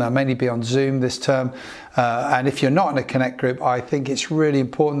engage with them. They'll mainly be on Zoom this term. And if you're not in a Connect group, I think it's really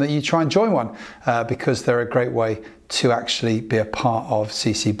important that you try and join one because they're a great way to actually be a part of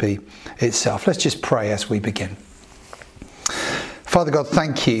CCB itself. Let's just pray as we begin. Father God,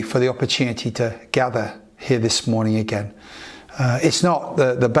 thank you for the opportunity to gather here this morning again. It's not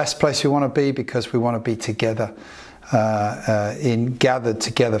the best place we want to be because we want to be together, gathered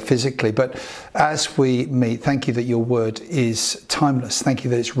together physically. But as we meet, thank you that your word is timeless. Thank you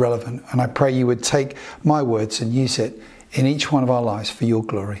that it's relevant. And I pray you would take my words and use it in each one of our lives for your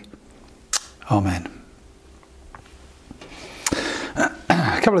glory. Amen.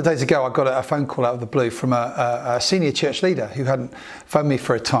 A couple of days ago, I got a phone call out of the blue from a senior church leader who hadn't phoned me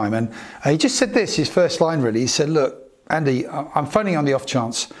for a time. And he just said this, his first line really. He said, "Look, Andy, I'm phoning on the off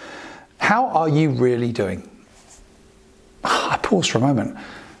chance. How are you really doing?" I paused for a moment.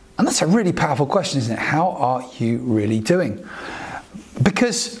 And that's a really powerful question, isn't it? How are you really doing?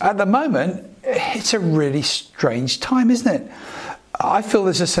 Because at the moment, it's a really strange time, isn't it? I feel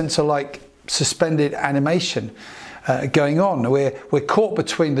there's a sense of like suspended animation going on. We're caught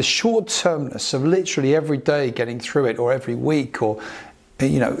between the short-termness of literally every day getting through it, or every week, or,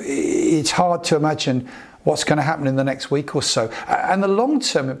 you know, it's hard to imagine what's going to happen in the next week or so, and the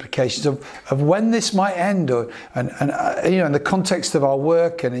long-term implications of when this might end, and you know, in the context of our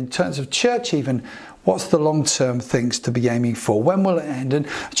work and in terms of church even, what's the long-term things to be aiming for? When will it end? And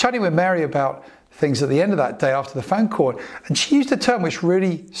chatting with Mary about things at the end of that day after the phone call, and she used a term which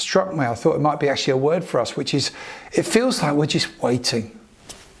really struck me. I thought it might be actually a word for us, which is, it feels like we're just waiting.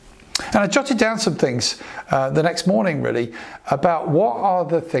 And I jotted down some things the next morning really about what are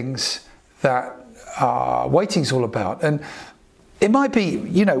the things that waiting's all about. And it might be,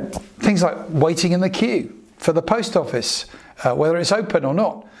 you know, things like waiting in the queue for the post office, whether it's open or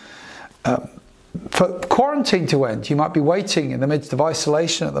not. For quarantine to end, you might be waiting in the midst of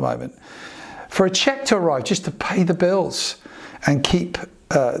isolation at the moment. For a check to arrive just to pay the bills and keep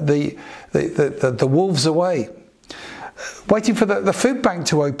the wolves away. Waiting for the food bank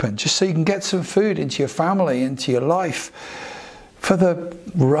to open just so you can get some food into your family, into your life. For the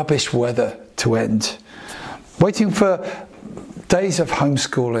rubbish weather to end. Waiting for days of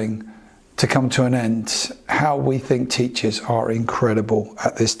homeschooling to come to an end. How we think teachers are incredible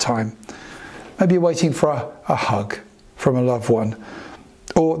at this time. Maybe you're waiting for a hug from a loved one,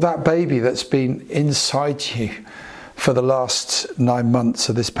 or that baby that's been inside you for the last 9 months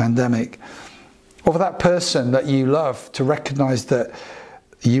of this pandemic, or for that person that you love to recognize that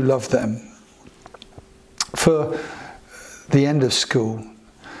you love them. For the end of school.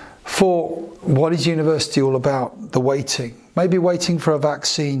 For what is university all about? The waiting. Maybe waiting for a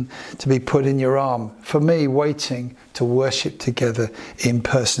vaccine to be put in your arm. For me, waiting to worship together in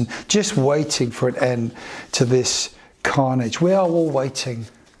person. Just waiting for an end to this carnage. We are all waiting,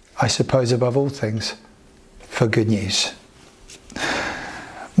 I suppose, above all things, for good news.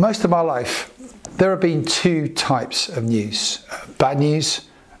 Most of my life, there have been two types of news. Bad news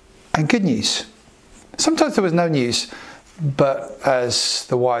and good news. Sometimes there was no news. But as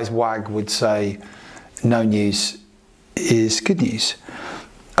the wise wag would say, no news is good news.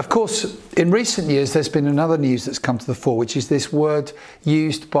 Of course, in recent years, there's been another news that's come to the fore, which is this word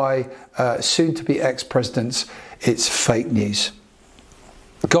used by soon-to-be ex-presidents. It's fake news.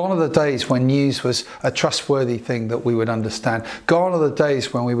 Gone are the days when news was a trustworthy thing that we would understand. Gone are the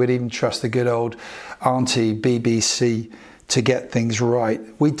days when we would even trust the good old auntie BBC to get things right.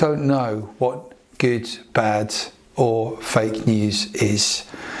 We don't know what good, bad or fake news is.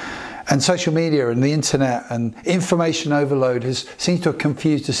 And social media and the internet and information overload seems to have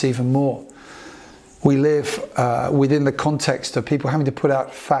confused us even more. We live within the context of people having to put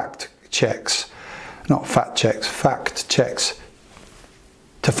out fact checks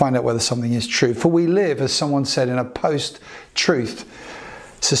to find out whether something is true. For we live, as someone said, in a post-truth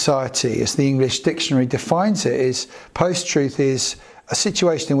society. As the English dictionary defines it, is post-truth is a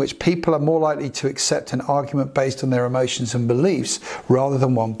situation in which people are more likely to accept an argument based on their emotions and beliefs rather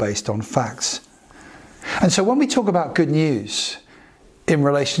than one based on facts. And so when we talk about good news in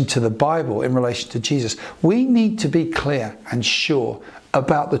relation to the Bible, in relation to Jesus, we need to be clear and sure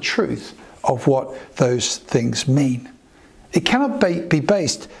about the truth of what those things mean. It cannot be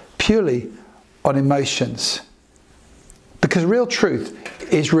based purely on emotions, because real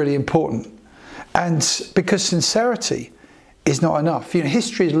truth is really important, and because sincerity is not enough. You know,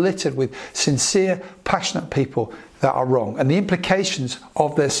 history is littered with sincere, passionate people that are wrong, and the implications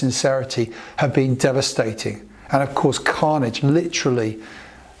of their sincerity have been devastating, and of course carnage, literally,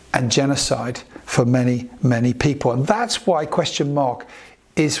 and genocide for many, many people. And that's why question mark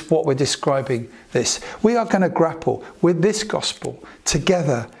is what we're describing this. We are going to grapple with this gospel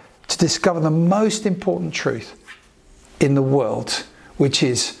together to discover the most important truth in the world, which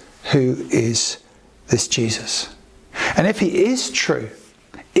is, who is this Jesus? And if he is true,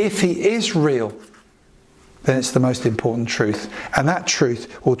 if he is real, then it's the most important truth. And that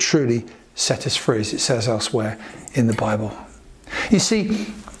truth will truly set us free, as it says elsewhere in the Bible. You see,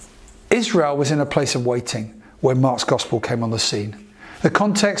 Israel was in a place of waiting when Mark's gospel came on the scene. The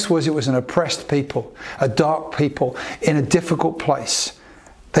context was it was an oppressed people, a dark people in a difficult place.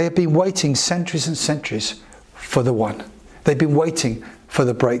 They had been waiting centuries and centuries for the one. They'd been waiting for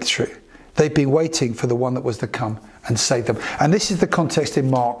the breakthrough. They'd been waiting for the one that was to come and save them. And this is the context in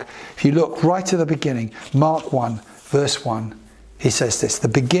Mark. If you look right at the beginning, Mark 1, verse 1, he says this: the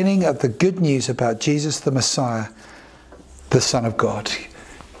beginning of the good news about Jesus the Messiah, the Son of God.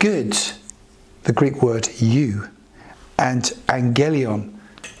 Good, the Greek word you, and angelion,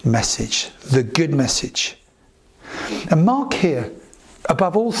 message, the good message. And Mark here,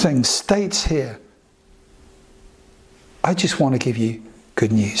 above all things, states here, I just want to give you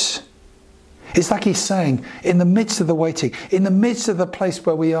good news. It's like he's saying, in the midst of the waiting, in the midst of the place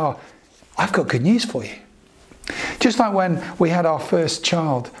where we are, I've got good news for you. Just like when we had our first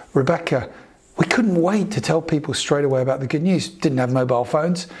child, Rebecca, we couldn't wait to tell people straight away about the good news. Didn't have mobile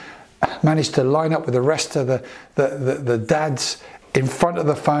phones. Managed to line up with the rest of the dads in front of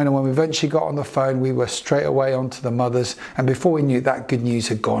the phone, and when we eventually got on the phone, we were straight away onto the mothers, and before we knew it, that good news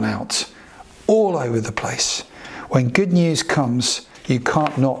had gone out all over the place. When good news comes, you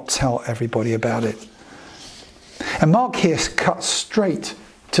can't not tell everybody about it. And Mark here cuts straight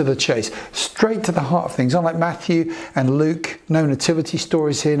to the chase, straight to the heart of things. Unlike Matthew and Luke, no nativity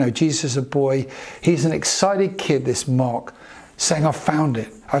stories here, no Jesus a boy. He's an excited kid, this Mark, saying, I've found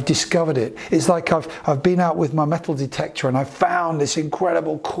it. I've discovered it. It's like I've been out with my metal detector and I've found this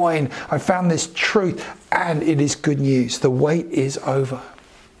incredible coin. I found this truth, and it is good news. The wait is over.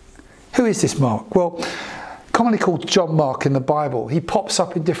 Who is this Mark? Well, commonly called John Mark in the Bible. He pops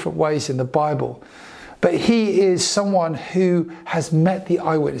up in different ways in the Bible. But he is someone who has met the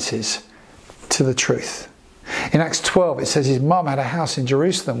eyewitnesses to the truth. In Acts 12, it says his mum had a house in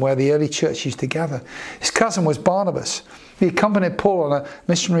Jerusalem where the early church used to gather. His cousin was Barnabas. He accompanied Paul on a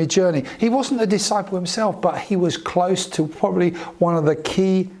missionary journey. He wasn't a disciple himself, but he was close to probably one of the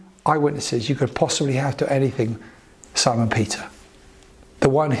key eyewitnesses you could possibly have to anything, Simon Peter. The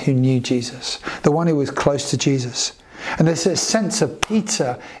one who knew Jesus, the one who was close to Jesus. And there's a sense of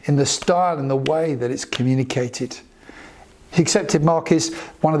Peter in the style and the way that it's communicated. He accepted Mark is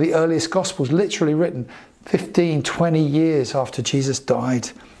one of the earliest Gospels, literally written 15, 20 years after Jesus died.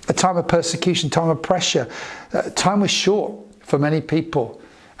 A time of persecution, time of pressure. Time was short for many people.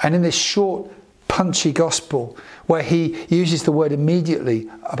 And in this short, punchy gospel, where he uses the word immediately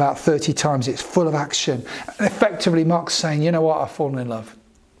about 30 times, it's full of action. And effectively, Mark's saying, you know what, I've fallen in love.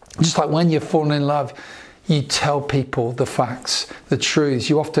 Just like when you've fallen in love, you tell people the facts, the truths.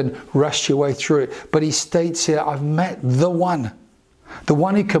 You often rush your way through it. But he states here, I've met the one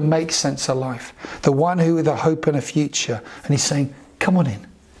who can make sense of life, the one who with a hope and a future. And he's saying, come on in,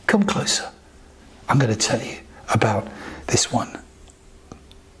 come closer. I'm going to tell you about this one.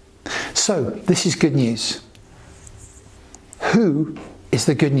 So this is good news. Who is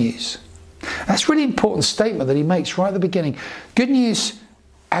the good news? That's a really important statement that he makes right at the beginning. Good news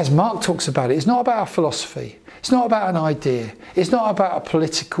as Mark talks about it, it's not about a philosophy. It's not about an idea. It's not about a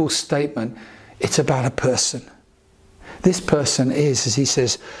political statement. It's about a person. This person is, as he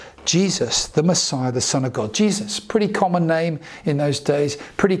says, Jesus, the Messiah, the Son of God. Jesus, pretty common name in those days,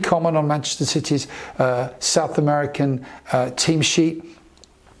 pretty common on Manchester City's South American team sheet.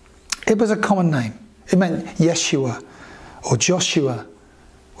 It was a common name. It meant Yeshua or Joshua,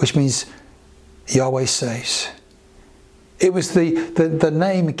 which means Yahweh saves. It was the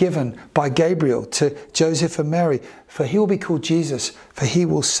name given by Gabriel to Joseph and Mary, for he will be called Jesus, for he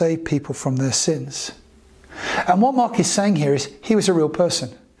will save people from their sins. And what Mark is saying here is he was a real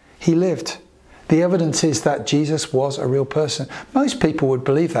person. He lived. The evidence is that Jesus was a real person. Most people would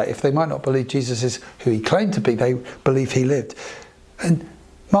believe that. If they might not believe Jesus is who he claimed to be, they believe he lived. And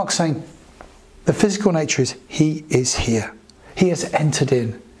Mark's saying the physical nature is he is here. He has entered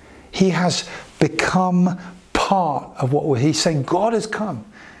in. He has become part of what he's saying. God has come.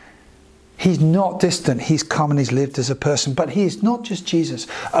 He's not distant. He's come and he's lived as a person. But he is not just Jesus,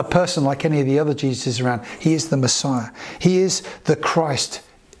 a person like any of the other Jesuses around. He is the Messiah. He is the Christ,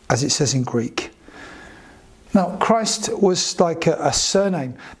 as it says in Greek. Now, Christ was like a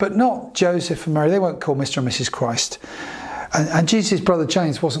surname, but not Joseph and Mary. They weren't called Mr. and Mrs. Christ. And Jesus' brother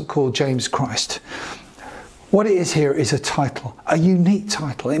James wasn't called James Christ. What it is here is a title, a unique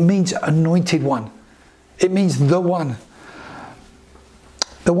title. It means anointed one. It means the one.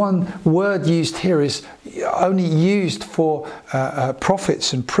 The one word used here is only used for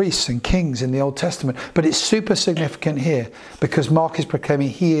prophets and priests and kings in the Old Testament. But it's super significant here because Mark is proclaiming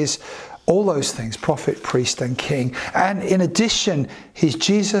he is all those things, prophet, priest and king. And in addition, he's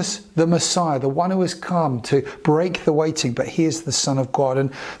Jesus, the Messiah, the one who has come to break the waiting, but he is the Son of God.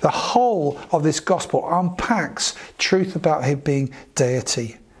 And the whole of this gospel unpacks truth about him being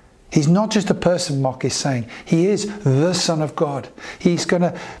deity. He's not just a person, Mark is saying. He is the Son of God. He's going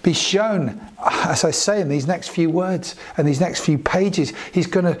to be shown, as I say in these next few words and these next few pages, he's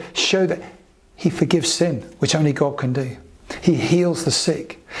going to show that he forgives sin, which only God can do. He heals the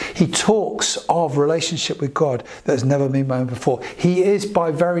sick. He talks of relationship with God that has never been known before. He is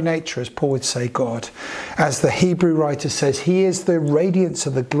by very nature, as Paul would say, God. As the Hebrew writer says, he is the radiance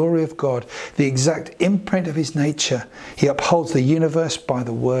of the glory of God, the exact imprint of his nature. He upholds the universe by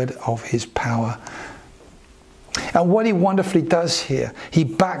the word of his power. And what he wonderfully does here, he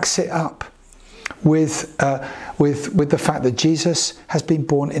backs it up with the fact that Jesus has been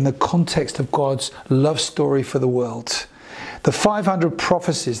born in the context of God's love story for the world. The 500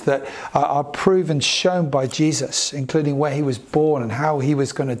 prophecies that are proven, shown by Jesus, including where he was born and how he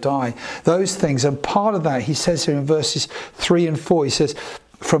was going to die, those things. And part of that, he says here in verses 3 and 4, he says,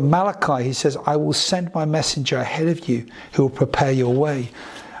 from Malachi, he says, I will send my messenger ahead of you who will prepare your way.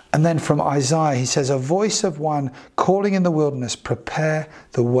 And then from Isaiah, he says, a voice of one calling in the wilderness, prepare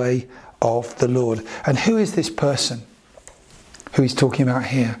the way of the Lord. And who is this person who he's talking about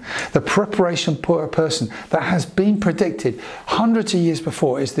here? The preparation person that has been predicted hundreds of years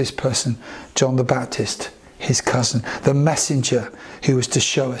before is this person, John the Baptist, his cousin, the messenger who was to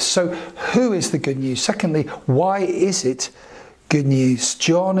show us. So who is the good news? Secondly, why is it good news?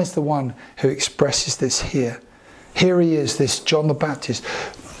 John is the one who expresses this here. Here he is, this John the Baptist.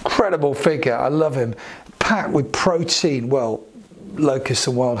 Incredible figure, I love him. Packed with protein, well, locusts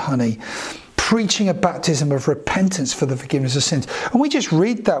and wild honey. Preaching a baptism of repentance for the forgiveness of sins. And we just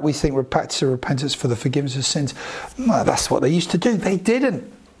read that, we think baptism of repentance for the forgiveness of sins. Well, that's what they used to do. They didn't.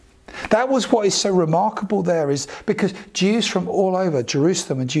 That was what is so remarkable there, is because Jews from all over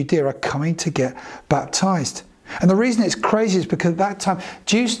Jerusalem and Judea are coming to get baptized. And the reason it's crazy is because at that time,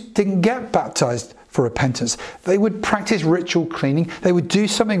 Jews didn't get baptized for repentance. They would practice ritual cleaning. They would do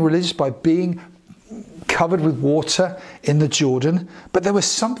something religious by being covered with water in the Jordan. But there was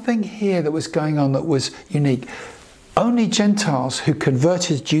something here that was going on that was unique. Only Gentiles who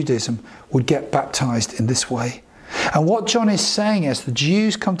converted to Judaism would get baptized in this way. And what John is saying, as the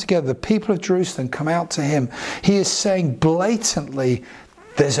Jews come together, the people of Jerusalem come out to him, he is saying blatantly,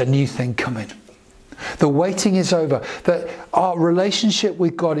 there's a new thing coming. The waiting is over. That our relationship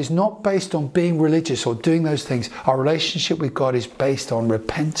with God is not based on being religious or doing those things. Our relationship with God is based on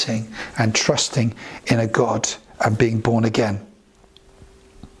repenting and trusting in a God and being born again.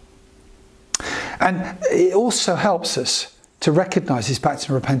 And it also helps us to recognize his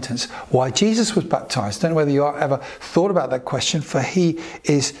baptism of repentance, why Jesus was baptized. I don't know whether you ever thought about that question, for he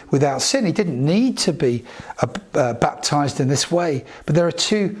is without sin. He didn't need to be baptized in this way. But there are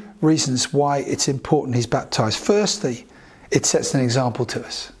two reasons why it's important he's baptized. Firstly, it sets an example to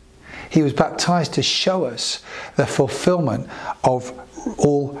us. He was baptized to show us the fulfillment of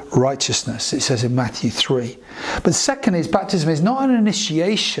all righteousness, it says in Matthew 3. But second is, baptism is not an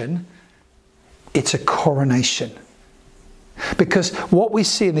initiation, it's a coronation. Because what we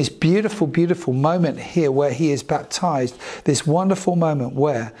see in this beautiful, beautiful moment here where he is baptized, this wonderful moment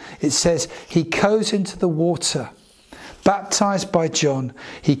where it says he goes into the water, baptized by John.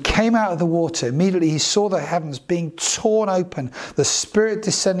 He came out of the water. Immediately he saw the heavens being torn open, the Spirit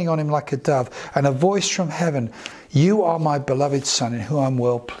descending on him like a dove, and a voice from heaven, "You are my beloved Son, in whom I'm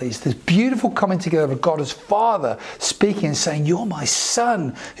well pleased." This beautiful coming together of God as Father speaking and saying, "You're my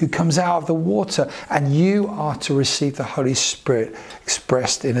Son who comes out of the water, and you are to receive the Holy Spirit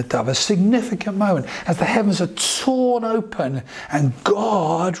expressed in a dove." A significant moment as the heavens are torn open and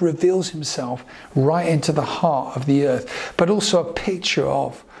God reveals himself right into the heart of the earth. But also a picture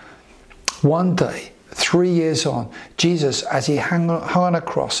of one day, 3 years on, Jesus, as he hung on a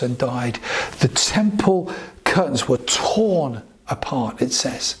cross and died, the temple curtains were torn apart, it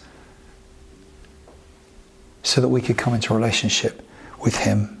says, so that we could come into relationship with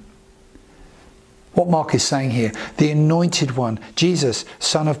him. What Mark is saying here, the anointed one, Jesus,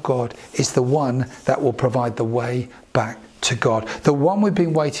 Son of God, is the one that will provide the way back to God. The one we've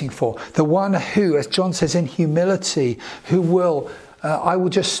been waiting for. The one who, as John says, in humility, who will, I will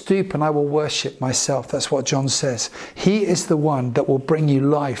just stoop and I will worship myself. That's what John says. He is the one that will bring you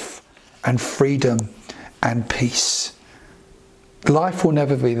life and freedom and peace. Life will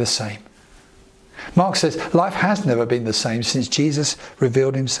never be the same. Mark says, life has never been the same since Jesus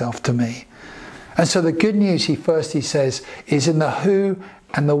revealed himself to me. And so the good news, he says, is in the who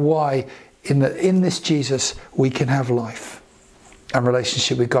and the why. In this Jesus, we can have life and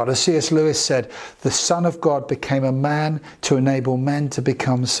relationship with God. As C.S. Lewis said, the Son of God became a man to enable men to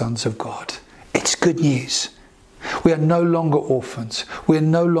become sons of God. It's good news. We are no longer orphans. We are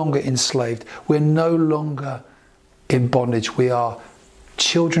no longer enslaved. We are no longer in bondage. We are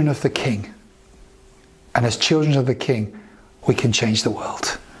children of the King. And as children of the King, we can change the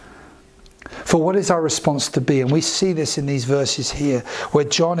world. For what is our response to be? And we see this in these verses here, where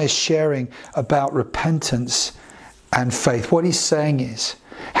John is sharing about repentance and faith. What he's saying is,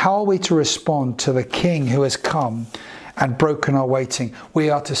 how are we to respond to the King who has come and broken our waiting? We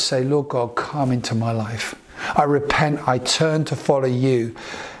are to say, Lord God, come into my life. I repent, I turn to follow you,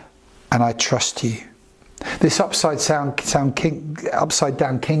 and I trust you. This upside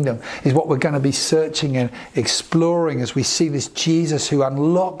down kingdom is what we're going to be searching and exploring as we see this Jesus who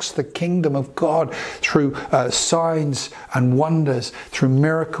unlocks the kingdom of God through signs and wonders, through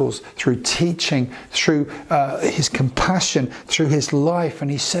miracles, through teaching, through his compassion, through his life. And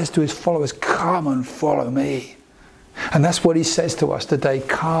he says to his followers, come and follow me. And that's what he says to us today,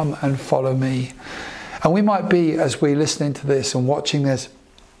 come and follow me. And we might be, as we're listening to this and watching this,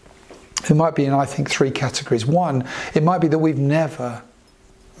 it might be in, I think, 3 categories. One, it might be that we've never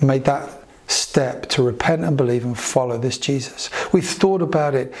made that step to repent and believe and follow this Jesus. We've thought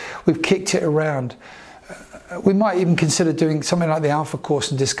about it. We've kicked it around. We might even consider doing something like the Alpha course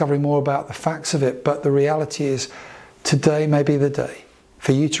and discovering more about the facts of it. But the reality is, today may be the day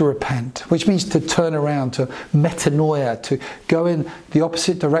for you to repent, which means to turn around, to metanoia, to go in the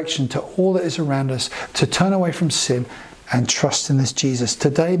opposite direction to all that is around us, to turn away from sin and trust in this Jesus.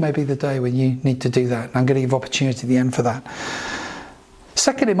 Today may be the day when you need to do that. And I'm going to give opportunity at the end for that.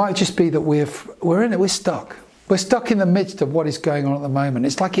 Second, it might just be that we're stuck. We're stuck in the midst of what is going on at the moment.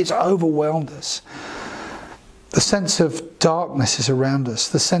 It's like it's overwhelmed us. The sense of darkness is around us.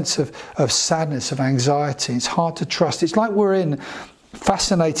 The sense of sadness, of anxiety. It's hard to trust. It's like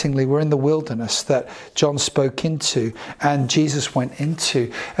fascinatingly, we're in the wilderness that John spoke into and Jesus went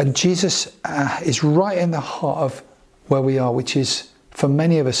into. And Jesus is right in the heart of where we are, which is for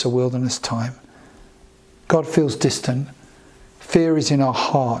many of us a wilderness time. God feels distant. Fear is in our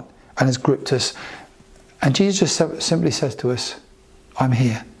heart and has gripped us. And Jesus just simply says to us, I'm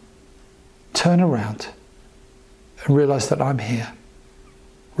here. Turn around and realize that I'm here.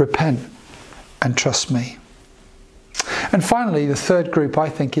 Repent and trust me. And finally, the third group, I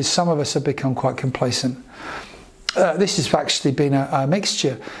think, is some of us have become quite complacent. This has actually been a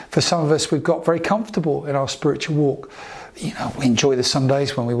mixture. For some of us, we've got very comfortable in our spiritual walk. You know, we enjoy the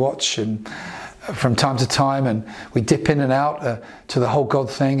Sundays when we watch and from time to time, and we dip in and out to the whole God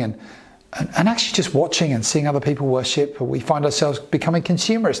thing, and actually just watching and seeing other people worship. We find ourselves becoming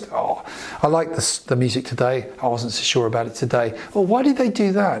consumerist. Oh, I like the music today. I wasn't so sure about it today. Oh, why did they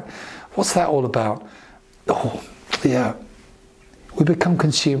do that? What's that all about? Oh, yeah. We become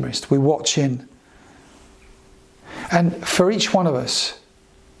consumerist. We watch in. And for each one of us,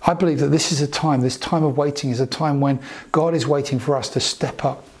 I believe that this time of waiting is a time when God is waiting for us to step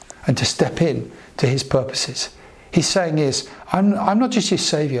up and to step in to his purposes. He's saying is, I'm not just your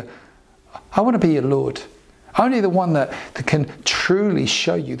Saviour. I want to be your Lord. Only the one that can truly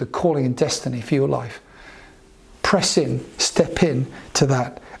show you the calling and destiny for your life. Press in, step in to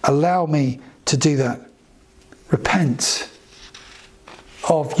that. Allow me to do that. Repent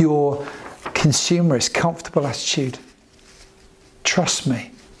of your consumerist, comfortable attitude. Trust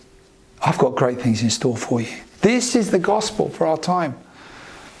me. I've got great things in store for you. This is the gospel for our time.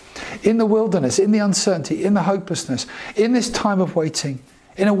 In the wilderness, in the uncertainty, in the hopelessness, in this time of waiting,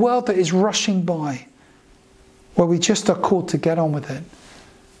 in a world that is rushing by, where we just are called to get on with it,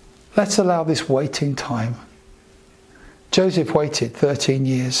 let's allow this waiting time. Joseph waited 13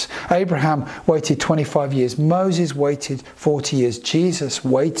 years. Abraham waited 25 years. Moses waited 40 years. Jesus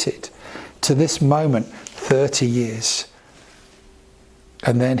waited to this moment 30 years.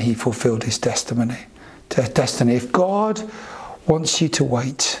 And then he fulfilled his destiny. If God wants you to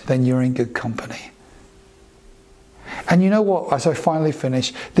wait, then you're in good company. And you know what, as I finally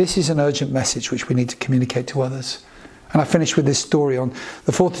finish, this is an urgent message which we need to communicate to others. And I finish with this story. On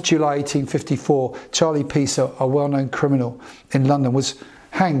the 4th of July 1854, Charlie Peace, a well-known criminal in London, was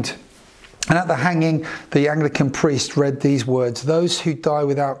hanged. And at the hanging, the Anglican priest read these words: "Those who die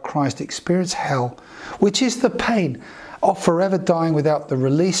without Christ experience hell, which is the pain of forever dying without the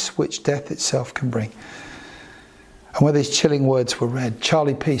release which death itself can bring." And when these chilling words were read,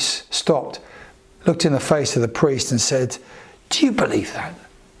 Charlie Peace stopped, looked in the face of the priest and said, "Do you believe that?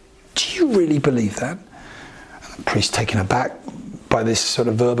 Do you really believe that?" And the priest, taken aback by this sort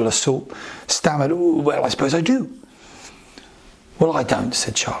of verbal assault, stammered, "Well, I suppose I do." "Well, I don't,"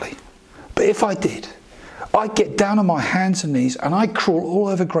 said Charlie. "But if I did, I'd get down on my hands and knees and I'd crawl all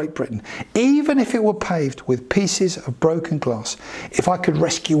over Great Britain, even if it were paved with pieces of broken glass, if I could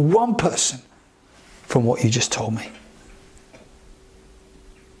rescue one person from what you just told me."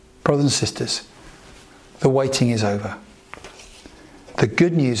 Brothers and sisters, the waiting is over. The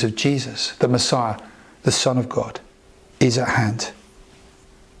good news of Jesus, the Messiah, the Son of God, is at hand.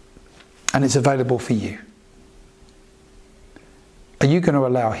 And it's available for you. Are you going to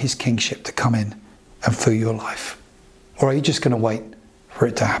allow his kingship to come in and fill your life? Or are you just going to wait for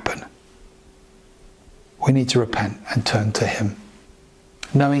it to happen? We need to repent and turn to him,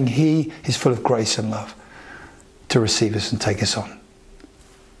 knowing he is full of grace and love to receive us and take us on.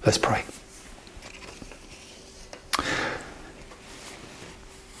 Let's pray.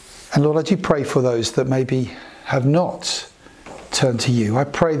 And Lord, I do pray for those that maybe have not turned to you. I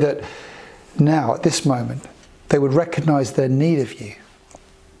pray that now, at this moment, they would recognize their need of you.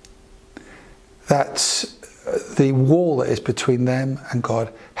 That the wall that is between them and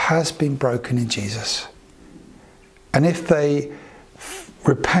God has been broken in Jesus. And if they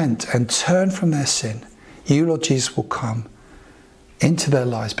repent and turn from their sin, you, Lord Jesus, will come into their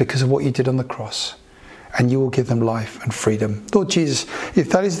lives because of what you did on the cross. And you will give them life and freedom. Lord Jesus, if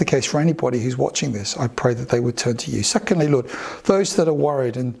that is the case for anybody who's watching this, I pray that they would turn to you. Secondly, Lord, those that are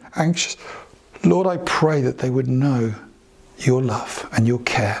worried and anxious, Lord, I pray that they would know your love and your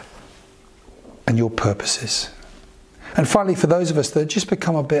care and your purposes. And finally, for those of us that have just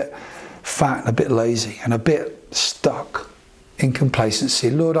become a bit fat and a bit lazy and a bit stuck in complacency,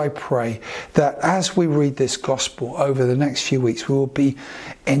 Lord, I pray that as we read this gospel over the next few weeks, we will be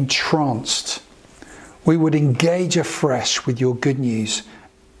entranced. We would engage afresh with your good news,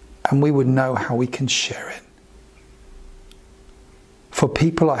 and we would know how we can share it. For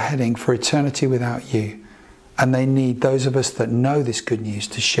people are heading for eternity without you, and they need those of us that know this good news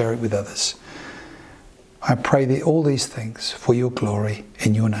to share it with others. I pray that all these things for your glory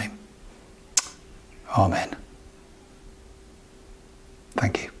in your name. Amen.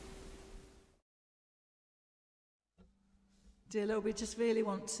 Thank you. Dear Lord, we just really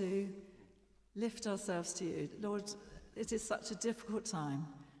want to lift ourselves to you. Lord, it is such a difficult time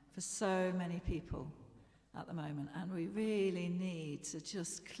for so many people at the moment, and we really need to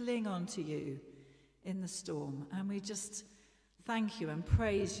just cling on to you in the storm. And we just thank you and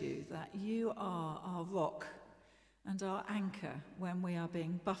praise you that you are our rock and our anchor when we are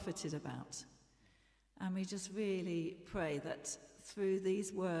being buffeted about. And we just really pray that through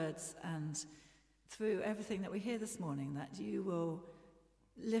these words and through everything that we hear this morning, that you will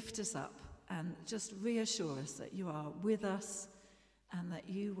lift us up and just reassure us that you are with us and that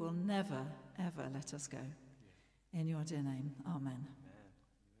you will never, ever let us go. In your dear name, amen.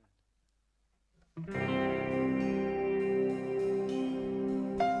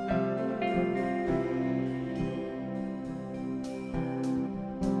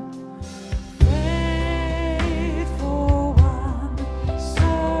 Faithful one,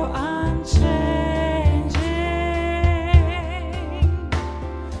 so unchanging,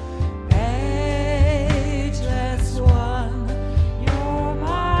 ageless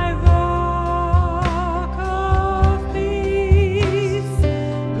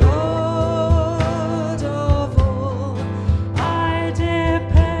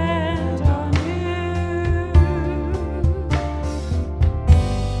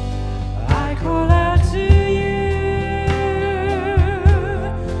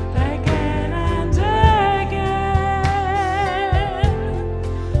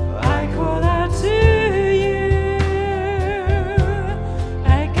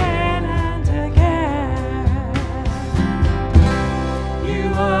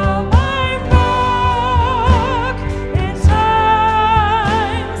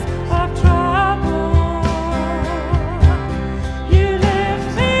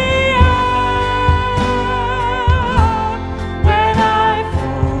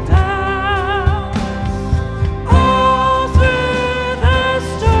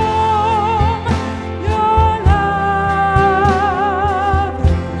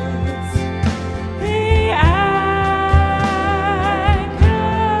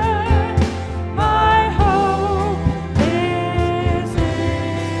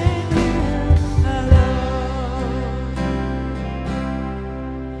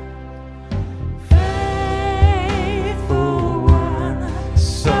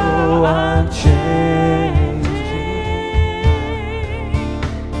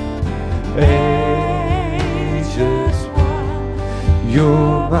ages one.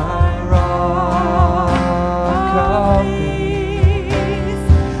 You're my rock of peace,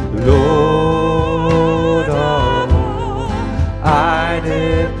 Lord of all, I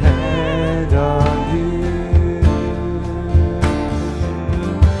depend on you.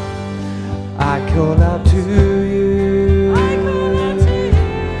 I call out to you,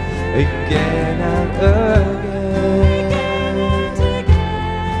 again and again.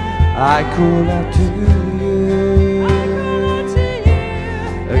 I call out to you,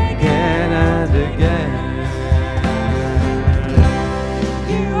 again and again.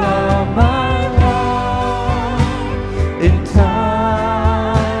 You are my rock in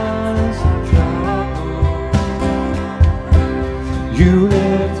times of trouble. You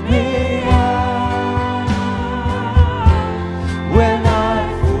lift me up when I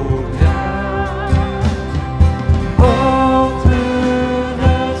fall down. All through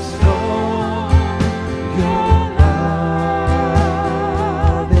the storm, your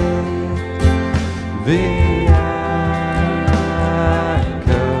love is the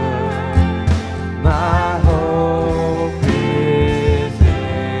anchor. My hope is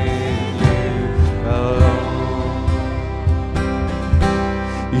in you alone.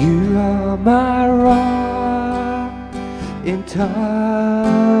 You are my rock in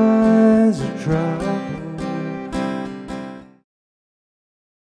times of trouble.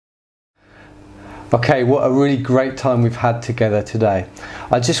 Okay, what a really great time we've had together today.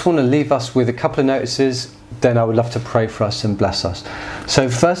 I just want to leave us with a couple of notices, then I would love to pray for us and bless us. So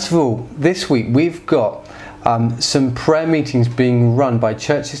first of all, this week we've got some prayer meetings being run by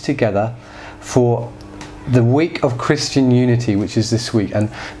churches together for the week of Christian unity, which is this week, and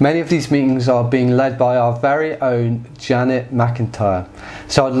many of these meetings are being led by our very own Janet McIntyre.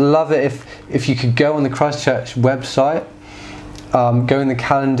 So I'd love it if you could go on the Christchurch website, go in the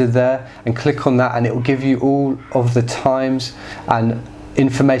calendar there and click on that, and it will give you all of the times and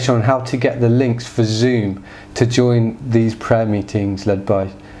information on how to get the links for Zoom to join these prayer meetings led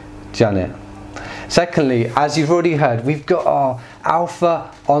by Janet. Secondly, as you've already heard, we've got our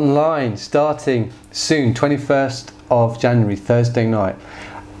Alpha Online starting soon, 21st of January, Thursday night.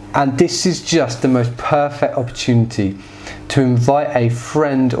 And this is just the most perfect opportunity to invite a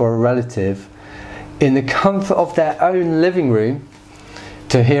friend or a relative in the comfort of their own living room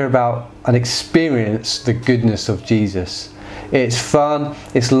to hear about and experience the goodness of Jesus. It's fun,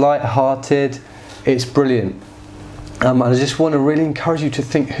 it's light-hearted, it's brilliant. And I just want to really encourage you to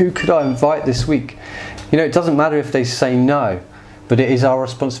think, who could I invite this week? You know, it doesn't matter if they say no, but it is our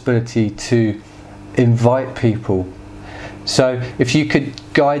responsibility to invite people. So if you could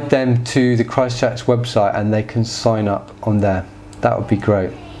guide them to the Christchurch website and they can sign up on there, that would be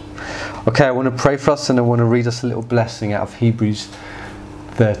great. Okay, I want to pray for us and I want to read us a little blessing out of Hebrews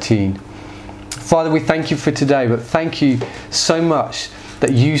 13. Father, we thank you for today, but thank you so much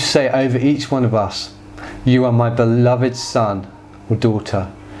that you say over each one of us, you are my beloved son or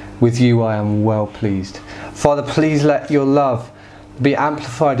daughter. With you I am well pleased. Father, please let your love be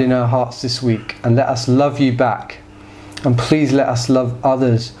amplified in our hearts this week and let us love you back. And please let us love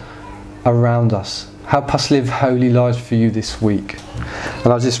others around us. Help us live holy lives for you this week. And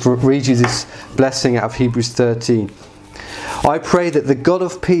I'll just read you this blessing out of Hebrews 13. I pray that the God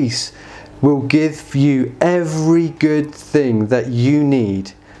of peace will give you every good thing that you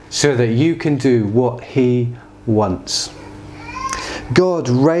need so that you can do what he wants. God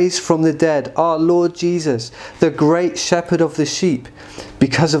raised from the dead our Lord Jesus, the great shepherd of the sheep,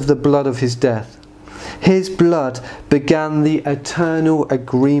 because of the blood of his death. His blood began the eternal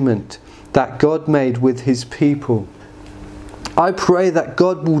agreement that God made with his people. I pray that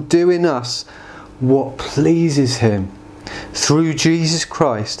God will do in us what pleases him through Jesus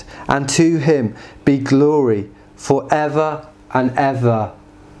Christ, and to him be glory forever and ever.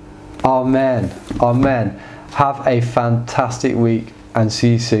 Amen. Amen. Have a fantastic week and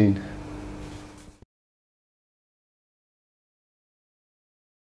see you soon.